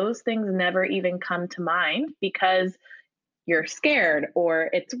 those things never even come to mind because you're scared, or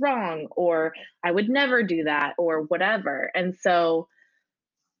it's wrong, or I would never do that, or whatever. And so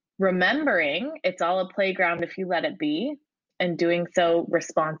remembering it's all a playground if you let it be, and doing so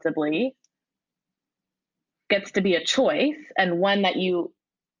responsibly gets to be a choice, and one that you,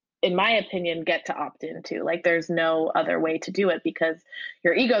 in my opinion, get to opt into. Like, there's no other way to do it, because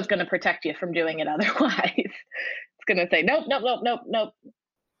your ego is going to protect you from doing it otherwise. It's going to say, nope, nope, nope, nope, nope.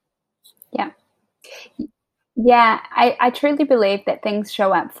 Yeah. Yeah, I truly believe that things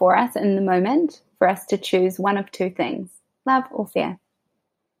show up for us in the moment for us to choose one of two things, love or fear.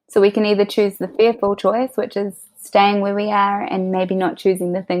 So we can either choose the fearful choice, which is staying where we are and maybe not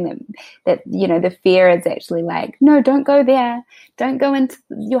choosing the thing that the fear is actually like, no, don't go there. Don't go into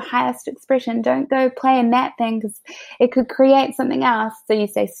your highest expression. Don't go play in that thing because it could create something else. So you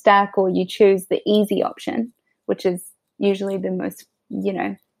stay stuck, or you choose the easy option, which is usually the most,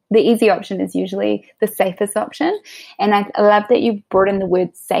 the easy option is usually the safest option. And I love that you brought in the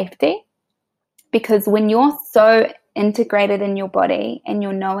word safety, because when you're so integrated in your body and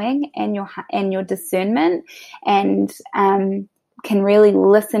your knowing and your discernment, and can really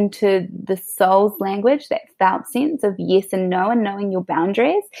listen to the soul's language, that felt sense of yes and no, and knowing your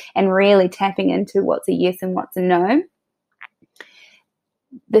boundaries and really tapping into what's a yes and what's a no.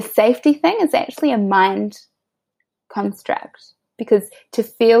 The safety thing is actually a mind construct, because to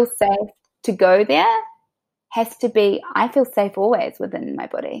feel safe to go there has to be, I feel safe always within my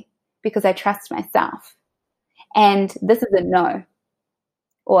body because I trust myself. And this is a no,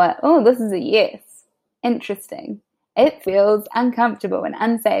 or, oh, this is a yes. Interesting. It feels uncomfortable and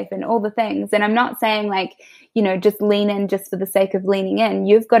unsafe and all the things. And I'm not saying like, just lean in just for the sake of leaning in.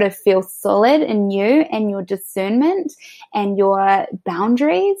 You've got to feel solid in you and your discernment and your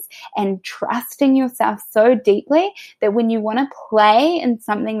boundaries, and trusting yourself so deeply that when you want to play in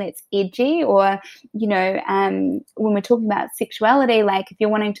something that's edgy, or, when we're talking about sexuality, like if you're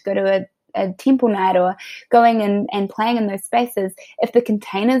wanting to go to a temple night or going and playing in those spaces, if the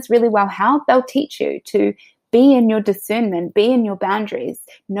container's really well held, they'll teach you to be in your discernment, be in your boundaries,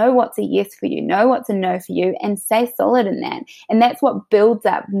 know what's a yes for you, know what's a no for you, and stay solid in that. And that's what builds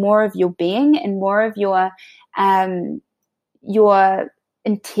up more of your being and more of your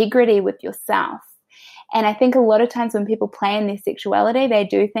integrity with yourself. And I think a lot of times when people play in their sexuality, they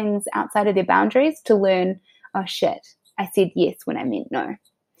do things outside of their boundaries to learn, oh shit, I said yes when I meant no.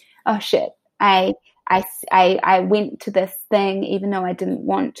 Oh shit, I went to this thing even though I didn't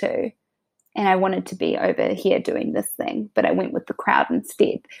want to, and I wanted to be over here doing this thing, but I went with the crowd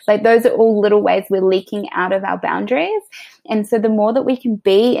instead. Like, those are all little ways we're leaking out of our boundaries. And so the more that we can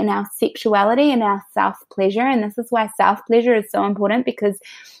be in our sexuality and our self-pleasure, and this is why self-pleasure is so important, because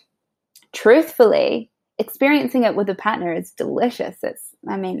truthfully, experiencing it with a partner is delicious. That's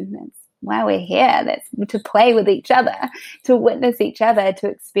why we're here. That's to play with each other, to witness each other, to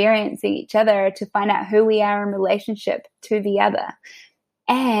experiencing each other, to find out who we are in relationship to the other.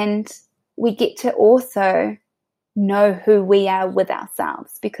 And we get to also know who we are with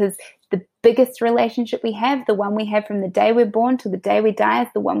ourselves, because the biggest relationship we have, the one we have from the day we're born to the day we die, is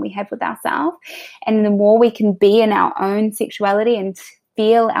the one we have with ourselves. And the more we can be in our own sexuality and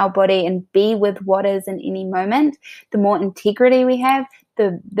feel our body and be with what is in any moment, the more integrity we have,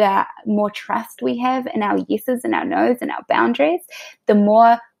 the more trust we have in our yeses and our nos and our boundaries, the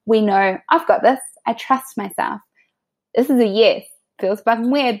more we know, I've got this, I trust myself. This is a yes. Feels fucking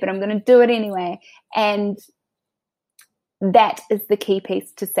weird, but I'm going to do it anyway. And that is the key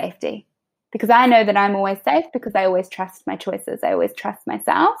piece to safety, because I know that I'm always safe because I always trust my choices. I always trust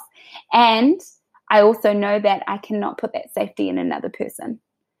myself. And I also know that I cannot put that safety in another person.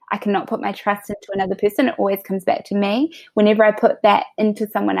 I cannot put my trust into another person. It always comes back to me. Whenever I put that into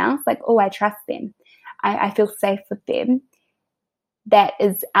someone else, like, oh, I trust them, I feel safe with them, that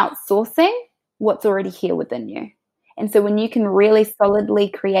is outsourcing what's already here within you. And so when you can really solidly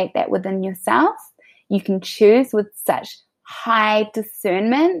create that within yourself, you can choose with such high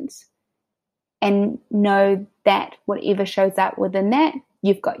discernment and know that whatever shows up within that,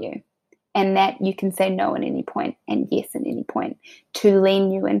 you've got you. And that you can say no at any point and yes at any point to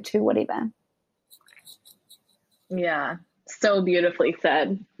lean you into whatever. Yeah, so beautifully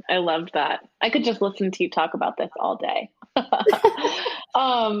said. I loved that. I could just listen to you talk about this all day.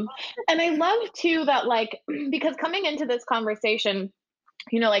 And I love too that, like, because coming into this conversation,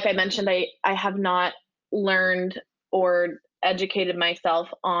 like I mentioned, I have not learned or educated myself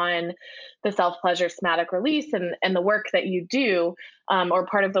on the self-pleasure somatic release and the work that you do, or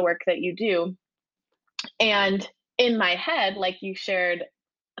part of the work that you do. And in my head, like you shared,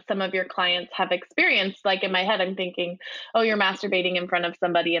 some of your clients have experienced, like in my head, I'm thinking, oh, you're masturbating in front of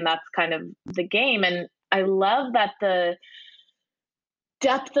somebody and that's kind of the game. And I love that the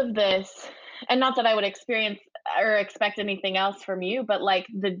depth of this, and not that I would experience or expect anything else from you, but like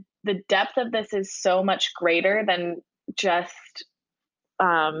the depth of this is so much greater than just,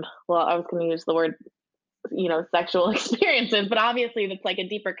 well, I was going to use the word, sexual experiences, but obviously that's like a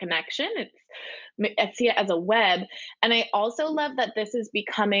deeper connection. I see it as a web. And I also love that this is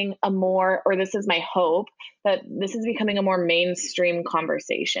becoming this is my hope, that this is becoming a more mainstream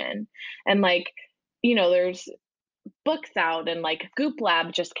conversation. And like, there's books out, and like Goop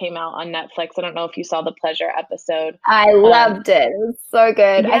Lab just came out on Netflix. I don't know if you saw the Pleasure episode. I loved it. It was so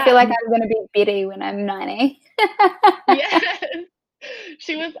good. Yeah. I feel like I'm going to be Betty when I'm 90. Yes.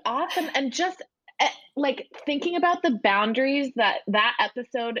 She was awesome. And just like thinking about the boundaries that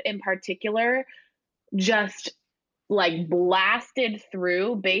episode in particular just like blasted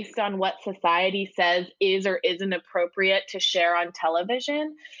through based on what society says is or isn't appropriate to share on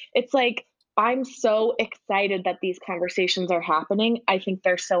television. It's like, I'm so excited that these conversations are happening. I think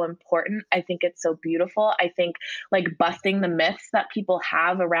they're so important. I think it's so beautiful. I think like busting the myths that people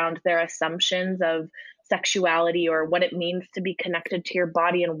have around their assumptions of sexuality or what it means to be connected to your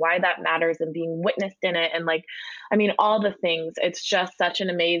body and why that matters and being witnessed in it. And like, I mean, all the things, it's just such an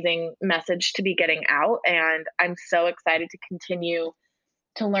amazing message to be getting out. And I'm so excited to continue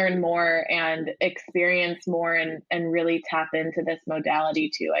to learn more and experience more and really tap into this modality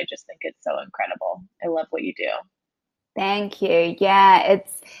too. I just think it's so incredible. I love what you do. Thank you. Yeah,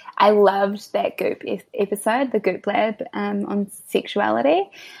 I loved that Goop episode, the Goop Lab on sexuality.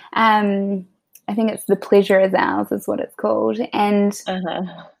 I think it's The Pleasure Is Ours is what it's called. And,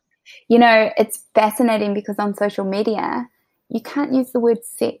 it's fascinating because on social media, you can't use the word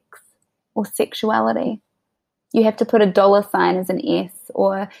sex or sexuality. You have to put a $sign as an S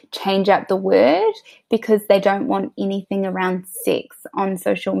or change up the word because they don't want anything around sex on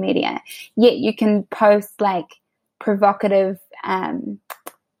social media. Yet you can post like provocative,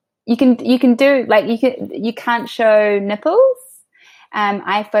 you can do like, you can't show nipples.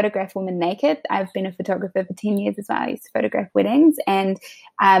 I photograph women naked. I've been a photographer for 10 years as well. I used to photograph weddings, and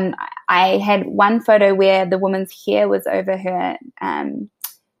I had one photo where the woman's hair was over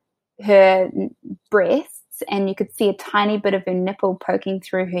her breasts, and you could see a tiny bit of her nipple poking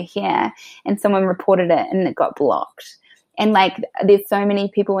through her hair, and someone reported it and it got blocked. And like, there's so many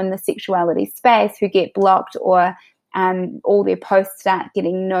people in the sexuality space who get blocked, or all their posts start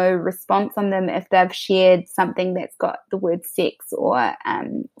getting no response on them if they've shared something that's got the word sex or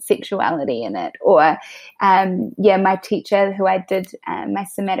sexuality in it. Or my teacher, who I did my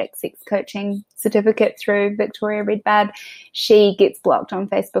somatic sex coaching certificate through, Victoria Redbard, she gets blocked on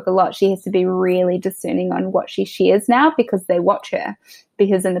Facebook a lot. She has to be really discerning on what she shares now because they watch her.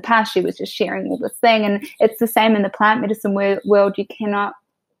 Because in the past she was just sharing all this thing. And it's the same in the plant medicine world. You cannot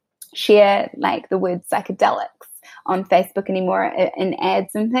share like the word psychedelics on Facebook anymore in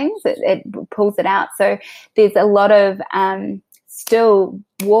ads and things. It pulls it out. So there's a lot of still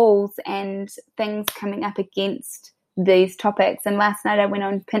walls and things coming up against these topics. And last night I went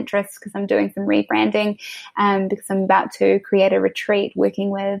on Pinterest because I'm doing some rebranding because I'm about to create a retreat working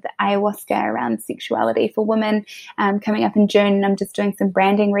with ayahuasca around sexuality for women coming up in June. And I'm just doing some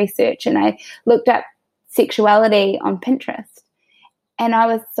branding research, and I looked up sexuality on Pinterest. And I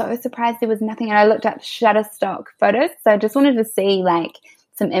was so surprised there was nothing. And I looked up Shutterstock photos. So I just wanted to see like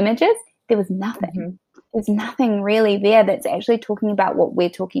some images. There was nothing. Mm-hmm. There's nothing really there that's actually talking about what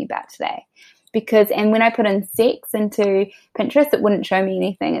we're talking about today. And when I put in sex into Pinterest, it wouldn't show me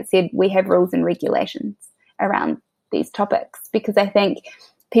anything. It said we have rules and regulations around these topics, because I think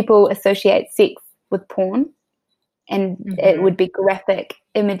people associate sex with porn, and it would be graphic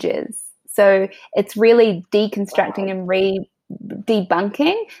images. So it's really deconstructing and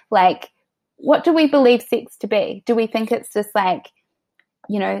debunking, like, what do we believe sex to be? Do we think it's just like,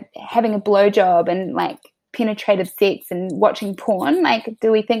 having a blowjob and like penetrative sex and watching porn? Like,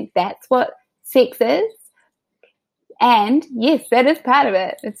 do we think that's what sex is? And yes, that is part of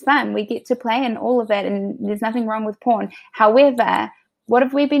it. It's fun. We get to play in all of it, and there's nothing wrong with porn. However, what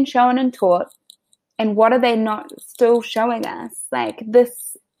have we been shown and taught, and what are they not still showing us? Like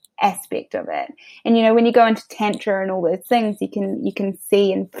this aspect of it. And when you go into tantra and all those things, you can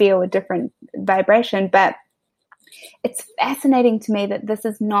see and feel a different vibration. But it's fascinating to me that this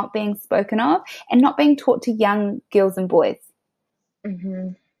is not being spoken of and not being taught to young girls and boys. Mm-hmm.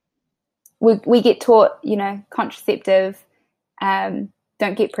 We get taught, contraceptive, don't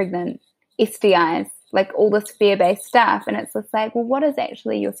get pregnant, STIs, like all this fear-based stuff. And it's just like, well, what is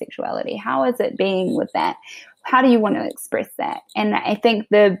actually your sexuality? How is it being with that? How do you want to express that? And I think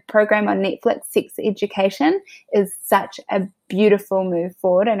the program on Netflix, Sex Education, is such a beautiful move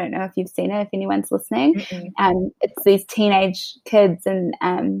forward. I don't know if you've seen it, if anyone's listening. It's these teenage kids,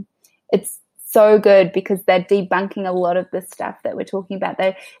 and it's so good because they're debunking a lot of the stuff that we're talking about.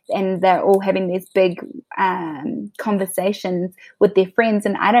 They're all having these big conversations with their friends.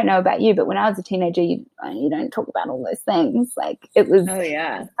 And I don't know about you, but when I was a teenager, you don't talk about all those things. Like it was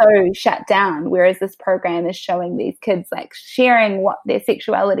so shut down. Whereas this program is showing these kids like sharing what their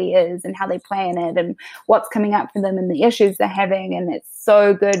sexuality is and how they play in it and what's coming up for them and the issues they're having. And it's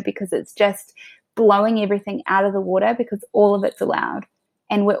so good because it's just blowing everything out of the water because all of it's allowed.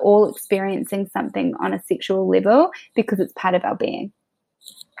 And we're all experiencing something on a sexual level because it's part of our being.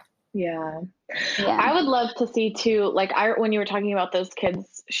 Yeah. I would love to see too, like when you were talking about those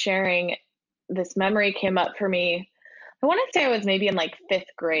kids sharing, this memory came up for me. I want to say I was maybe in like 5th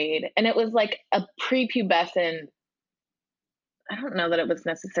grade, and it was like a prepubescent, I don't know that it was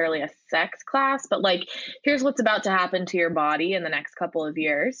necessarily a sex class, but like, here's what's about to happen to your body in the next couple of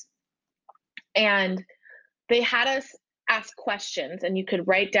years. And they had us ask questions, and you could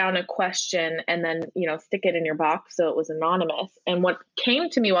write down a question and then, stick it in your box so it was anonymous. And what came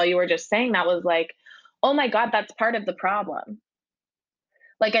to me while you were just saying that was like, oh my God, that's part of the problem.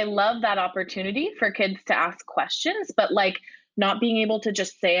 Like, I love that opportunity for kids to ask questions, but like not being able to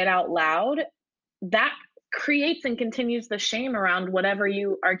just say it out loud, that creates and continues the shame around whatever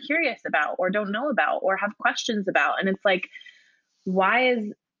you are curious about or don't know about or have questions about. And it's like, why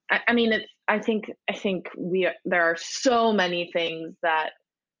is, I mean, I think there are so many things that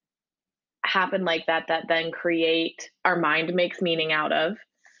happen like that then create, our mind makes meaning out of,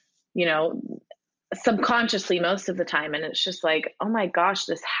 subconsciously most of the time. And it's just like, oh my gosh,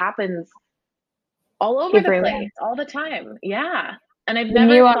 this happens all over the place, all the time. Yeah. And I've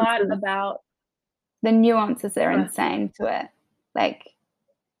never thought about. The nuances are insane to it. Like,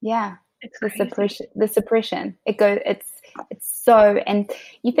 yeah. It's the suppression. It's so, and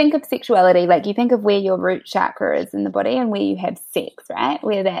you think of sexuality, like you think of where your root chakra is in the body and where you have sex, right?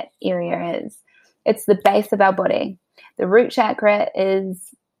 Where that area is. It's the base of our body. The root chakra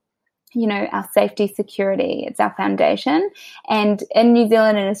is, our safety, security. It's our foundation. And in New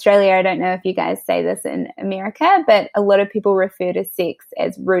Zealand and Australia, I don't know if you guys say this in America, but a lot of people refer to sex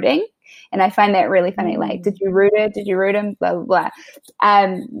as rooting. And I find that really funny. Like, did you root her? Did you root him? Blah, blah,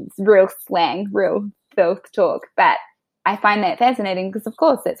 blah. Real slang, real filth talk. But I find that fascinating because, of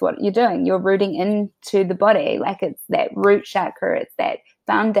course, that's what you're doing. You're rooting into the body. Like, it's that root chakra. It's that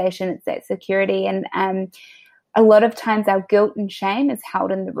foundation. It's that security. And a lot of times our guilt and shame is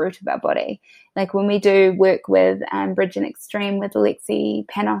held in the root of our body. Like when we do work with Bridge and Extreme with Alexi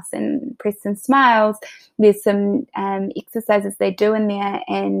Panos and Preston Smiles, there's some exercises they do in there,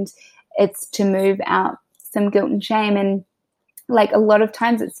 and it's to move out some guilt and shame. And like a lot of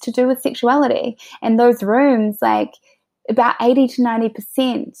times it's to do with sexuality. And those rooms, like about 80 to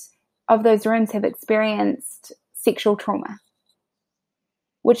 90% of those rooms have experienced sexual trauma,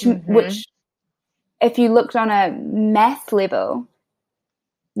 which if you looked on a mass level,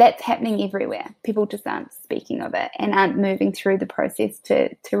 that's happening everywhere. People just aren't speaking of it and aren't moving through the process to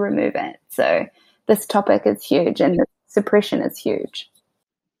remove it. So this topic is huge, and the suppression is huge.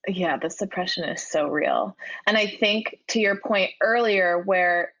 Yeah, the suppression is so real. And I think to your point earlier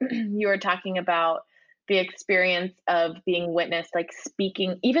where you were talking about the experience of being witnessed, like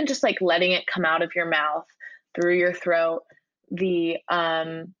speaking, even just like letting it come out of your mouth through your throat, the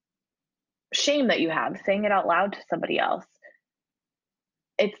shame that you have saying it out loud to somebody else.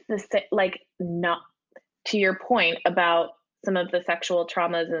 It's like, not to your point about some of the sexual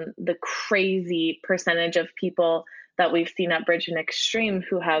traumas and the crazy percentage of people that we've seen at Bridge and Extreme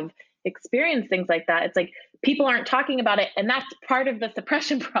who have experienced things like that. It's like people aren't talking about it, and that's part of the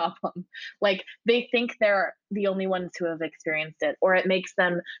suppression problem. Like they think they're the only ones who have experienced it, or it makes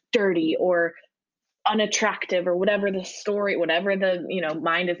them dirty or unattractive, or whatever the story, whatever the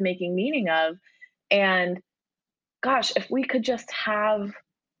mind is making meaning of. And gosh, if we could just have,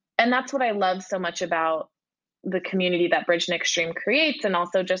 and that's what I love so much about the community that Bridge and Extreme creates, and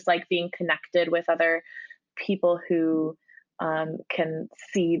also just like being connected with other people who can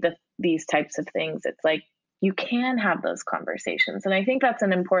see these types of things. It's like you can have those conversations. And I think that's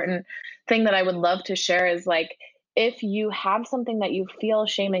an important thing that I would love to share is like, if you have something that you feel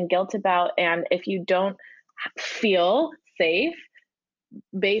shame and guilt about, and if you don't feel safe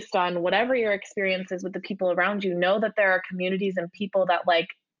based on whatever your experience is with the people around you, know that there are communities and people that like,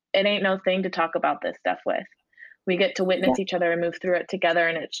 it ain't no thing to talk about this stuff with. We get to witness each other and move through it together.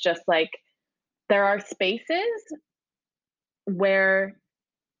 And it's just like, there are spaces where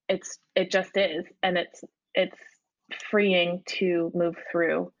it just is, and it's freeing to move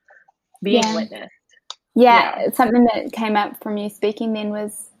through being witnessed. Yeah, something that came up from you speaking then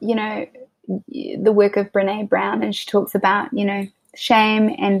was, you know, the work of Brené Brown, and she talks about, you know,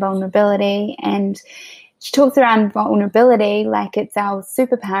 shame and vulnerability, and she talks around vulnerability like it's our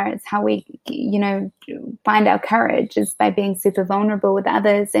superpower. It's how we, you know, find our courage, is by being super vulnerable with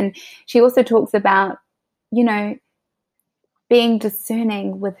others. And she also talks about, you know, being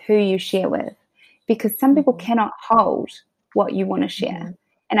discerning with who you share with, because some people cannot hold what you want to share.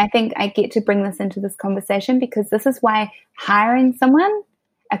 And I think I get to bring this into this conversation because this is why hiring someone,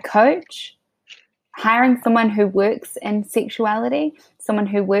 a coach, hiring someone who works in sexuality, someone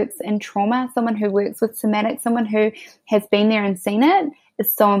who works in trauma, someone who works with somatic, someone who has been there and seen it,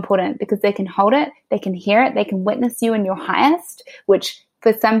 is so important, because they can hold it, they can hear it, they can witness you in your highest, which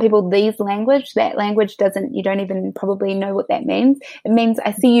for some people, that language doesn't, you don't even probably know what that means. It means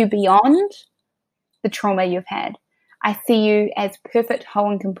I see you beyond the trauma you've had. I see you as perfect, whole,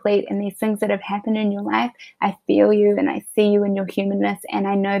 and complete, and these things that have happened in your life, I feel you and I see you in your humanness, and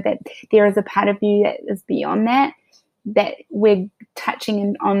I know that there is a part of you that is beyond that we're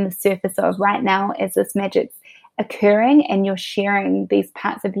touching on the surface of right now as this magic's occurring, and you're sharing these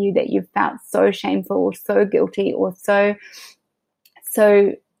parts of you that you've felt so shameful or so guilty or so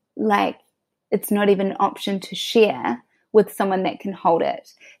like it's not even an option to share with someone that can hold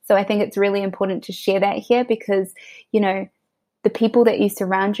it. So I think it's really important to share that here, because, you know, the people that you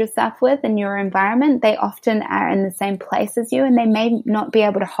surround yourself with in your environment, they often are in the same place as you, and they may not be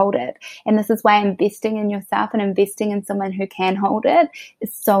able to hold it. And this is why investing in yourself and investing in someone who can hold it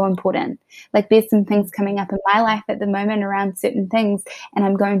is so important. Like, there's some things coming up in my life at the moment around certain things, and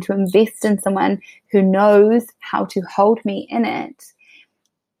I'm going to invest in someone who knows how to hold me in it.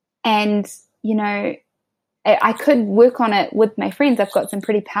 And, you know, I could work on it with my friends. I've got some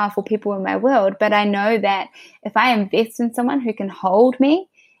pretty powerful people in my world, but I know that if I invest in someone who can hold me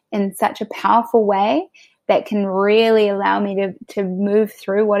in such a powerful way that can really allow me to move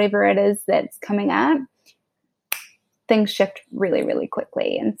through whatever it is that's coming up, things shift really, really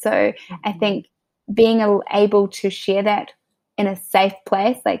quickly. And so I think being able to share that in a safe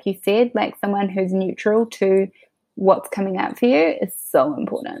place, like you said, like someone who's neutral to what's coming up for you, is so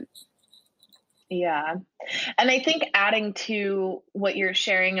important. Yeah. And I think adding to what you're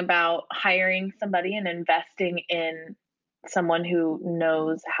sharing about hiring somebody and investing in someone who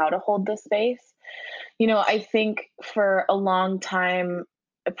knows how to hold the space, you know, I think for a long time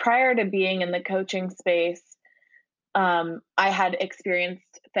prior to being in the coaching space, I had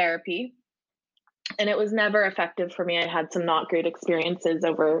experienced therapy, and it was never effective for me. I had some not great experiences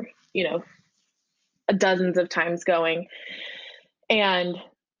over, you know, dozens of times going. And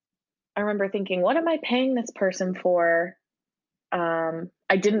I remember thinking, what am I paying this person for?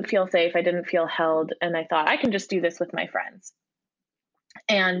 I didn't feel safe. I didn't feel held. And I thought, I can just do this with my friends.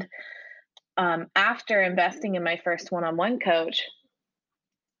 And after investing in my first one-on-one coach,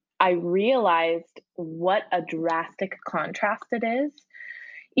 I realized what a drastic contrast it is.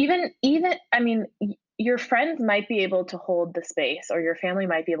 Even, I mean, your friends might be able to hold the space, or your family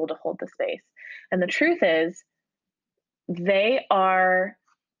might be able to hold the space. And the truth is, they are,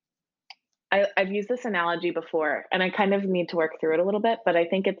 I've used this analogy before, and I kind of need to work through it a little bit, but I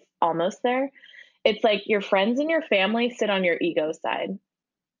think it's almost there. It's like your friends and your family sit on your ego side,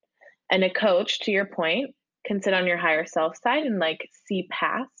 and a coach, to your point, can sit on your higher self side and like see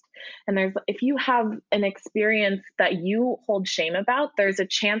past. And if you have an experience that you hold shame about, there's a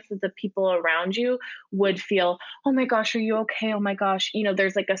chance that the people around you would feel, oh my gosh, are you okay? Oh my gosh. You know,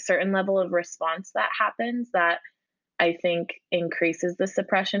 there's like a certain level of response that happens that I think increases the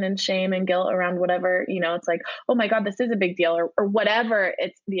suppression and shame and guilt around whatever, you know, it's like, oh my God, this is a big deal, or whatever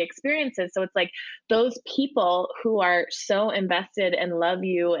it's the experience is. So it's like those people who are so invested and love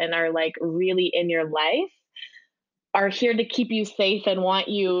you and are like really in your life, are here to keep you safe and want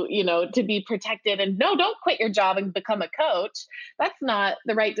you, to be protected, and no, don't quit your job and become a coach. That's not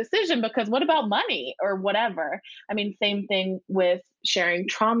the right decision, because what about money or whatever? I mean, same thing with sharing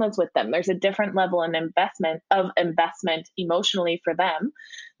traumas with them. There's a different level and investment emotionally for them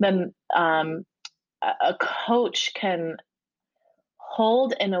than a coach can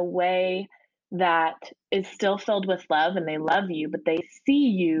hold in a way that is still filled with love, and they love you, but they see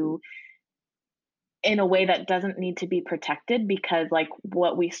you in a way that doesn't need to be protected, because like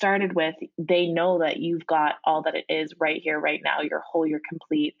what we started with, they know that you've got all that it is right here, right now. You're whole, you're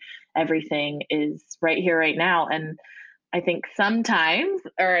complete. Everything is right here, right now. And I think sometimes,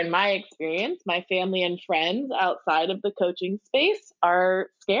 or in my experience, my family and friends outside of the coaching space are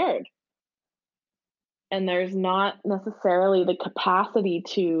scared. And there's not necessarily the capacity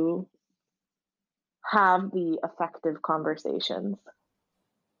to have the effective conversations.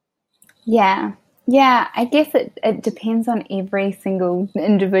 Yeah. Yeah, I guess it depends on every single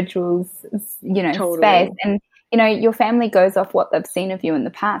individual's, Totally. space. And, your family goes off what they've seen of you in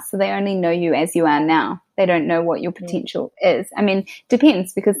the past. So they only know you as you are now. They don't know what your potential is. I mean,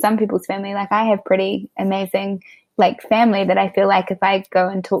 depends, because some people's family, like I have pretty amazing, like family that I feel like if I go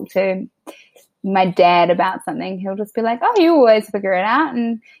and talk to my dad about something, he'll just be like, oh, you always figure it out,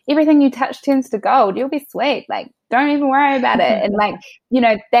 and everything you touch turns to gold. You'll be sweet. Like, don't even worry about it. And like,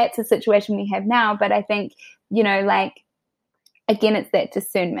 that's a situation we have now. But I think, like, again, it's that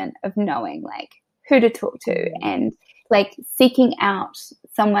discernment of knowing like who to talk to, and like seeking out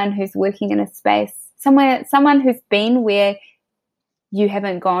someone who's working in a space someone who's been where you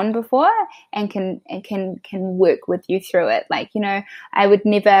haven't gone before, and can work with you through it. Like, I would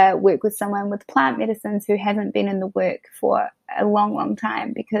never work with someone with plant medicines who hasn't been in the work for a long, long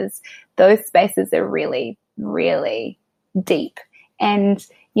time, because those spaces are really, really deep. And,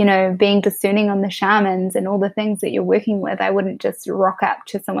 being discerning on the shamans and all the things that you're working with, I wouldn't just rock up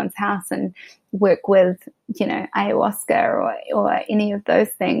to someone's house and work with, ayahuasca or any of those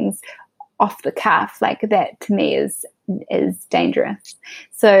things off the cuff. Like, that to me is dangerous.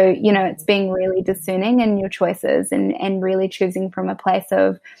 So, it's being really discerning in your choices, and really choosing from a place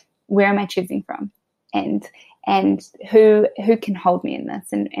of, where am I choosing from, and who can hold me in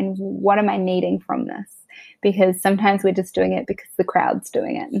this, and what am I needing from this? Because sometimes we're just doing it because the crowd's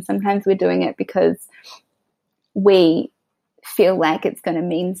doing it, and sometimes we're doing it because we feel like it's going to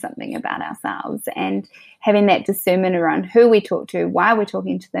mean something about ourselves. And having that discernment around who we talk to, why we're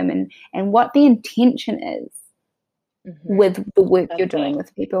talking to them, and what the intention is with the work you're doing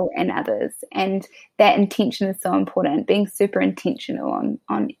with people and others. And that intention is so important, being super intentional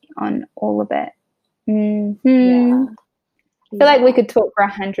on all of it. I feel like we could talk for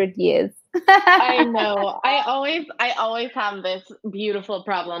 100 years. I know. I always have this beautiful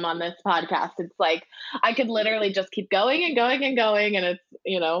problem on this podcast. It's like I could literally just keep going and going and going, and it's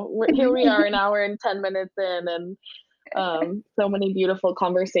here we are, an hour and 10 minutes in, and so many beautiful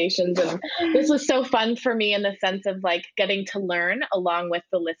conversations. And this was so fun for me in the sense of like getting to learn along with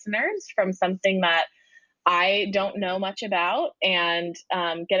the listeners from something that I don't know much about, and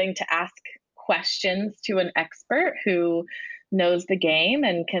getting to ask questions to an expert who knows the game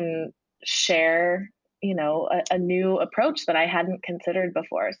and can share, a new approach that I hadn't considered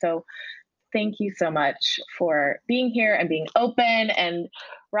before. So thank you so much for being here and being open and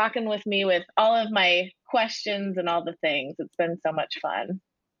rocking with me with all of my questions and all the things. It's been so much fun.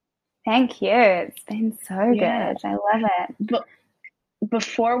 Thank you. It's been so good. I love it. But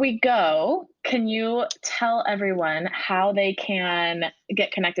before we go, can you tell everyone how they can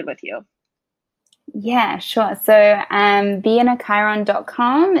get connected with you? Yeah, sure. So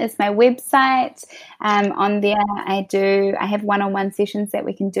beinnachiron.com is my website. On there I have one-on-one sessions that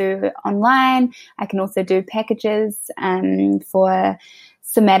we can do online. I can also do packages for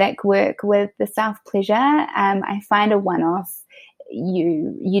somatic work with the self-pleasure. I find a one-off,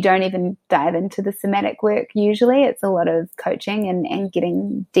 you don't even dive into the somatic work usually. It's a lot of coaching and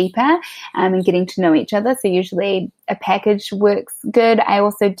getting deeper and getting to know each other. So usually a package works good. I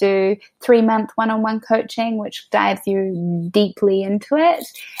also do 3-month one-on-one coaching, which dives you deeply into it,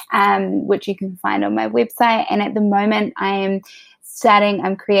 which you can find on my website. And at the moment I'm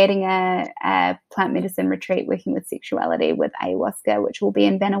creating a plant medicine retreat working with sexuality with ayahuasca, which will be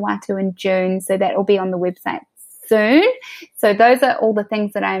in Vanuatu in June. So that will be on the website soon. So those are all the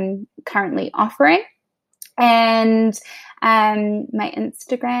things that I'm currently offering. And My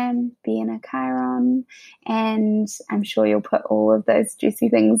Instagram, Vienna Chiron, and I'm sure you'll put all of those juicy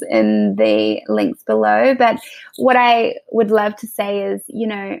things in the links below. But what I would love to say is,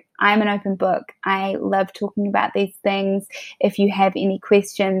 I'm an open book. I love talking about these things. If you have any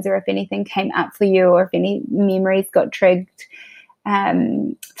questions, or if anything came up for you, or if any memories got triggered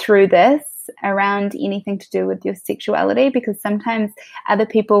through this around anything to do with your sexuality, because sometimes other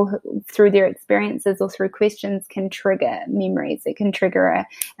people through their experiences or through questions can trigger memories. It can trigger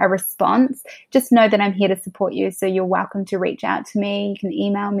a response. Just know that I'm here to support you. So you're welcome to reach out to me. You can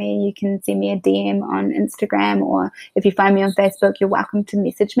email me. You can send me a DM on Instagram, or if you find me on Facebook, you're welcome to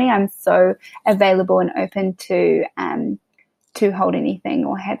message me. I'm so available and open to hold anything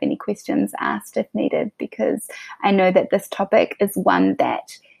or have any questions asked if needed, because I know that this topic is one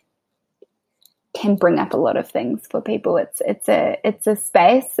that can bring up a lot of things for people. It's a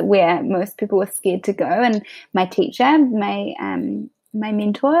space where most people are scared to go. And my teacher, my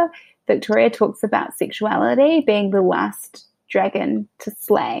mentor, Victoria, talks about sexuality being the last dragon to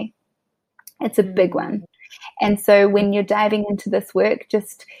slay. It's a big one. And so when you're diving into this work,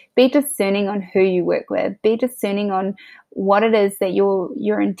 just be discerning on who you work with. Be discerning on what it is that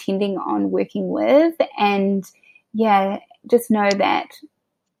you're intending on working with. And just know that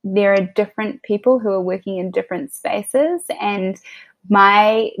there are different people who are working in different spaces. And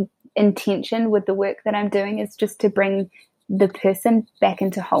my intention with the work that I'm doing is just to bring the person back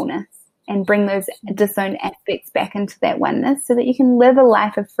into wholeness and bring those disowned aspects back into that oneness, so that you can live a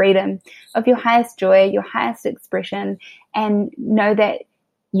life of freedom, of your highest joy, your highest expression, and know that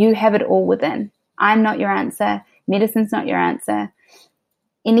you have it all within. I'm not your answer. Medicine's not your answer.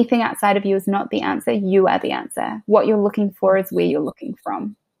 Anything outside of you is not the answer. You are the answer. What you're looking for is where you're looking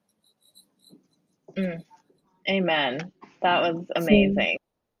from. Amen. That was amazing.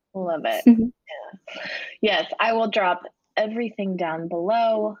 Love it. Yeah. Yes, I will drop everything down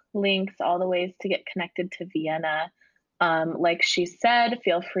below, links, all the ways to get connected to Vienna. Like she said,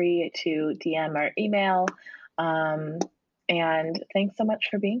 feel free to DM or email. And thanks so much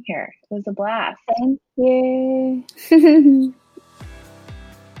for being here. It was a blast. Thank you.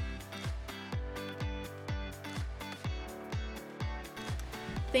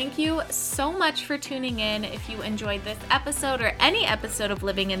 Thank you so much for tuning in. If you enjoyed this episode or any episode of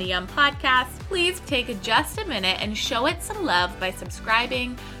Living in the Yum podcast, please take just a minute and show it some love by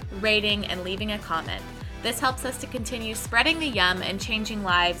subscribing, rating, and leaving a comment. This helps us to continue spreading the yum and changing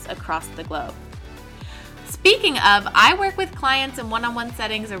lives across the globe. Speaking of, I work with clients in one-on-one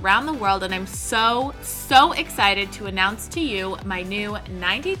settings around the world, and I'm so excited to announce to you my new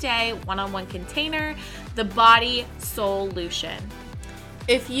 90-day one-on-one container, the Body Solution.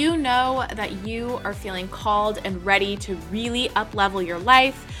 If you know that you are feeling called and ready to really up-level your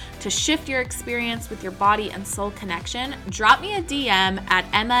life, to shift your experience with your body and soul connection, drop me a DM at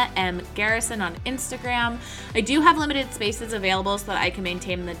Emma M. Garrison on Instagram. I do have limited spaces available so that I can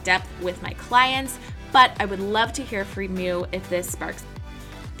maintain the depth with my clients, but I would love to hear from you if this sparks.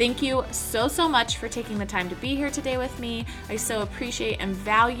 Thank you so much for taking the time to be here today with me. I so appreciate and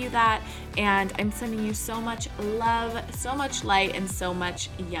value that, and I'm sending you so much love, so much light, and so much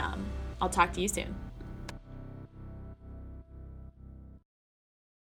yum. I'll talk to you soon.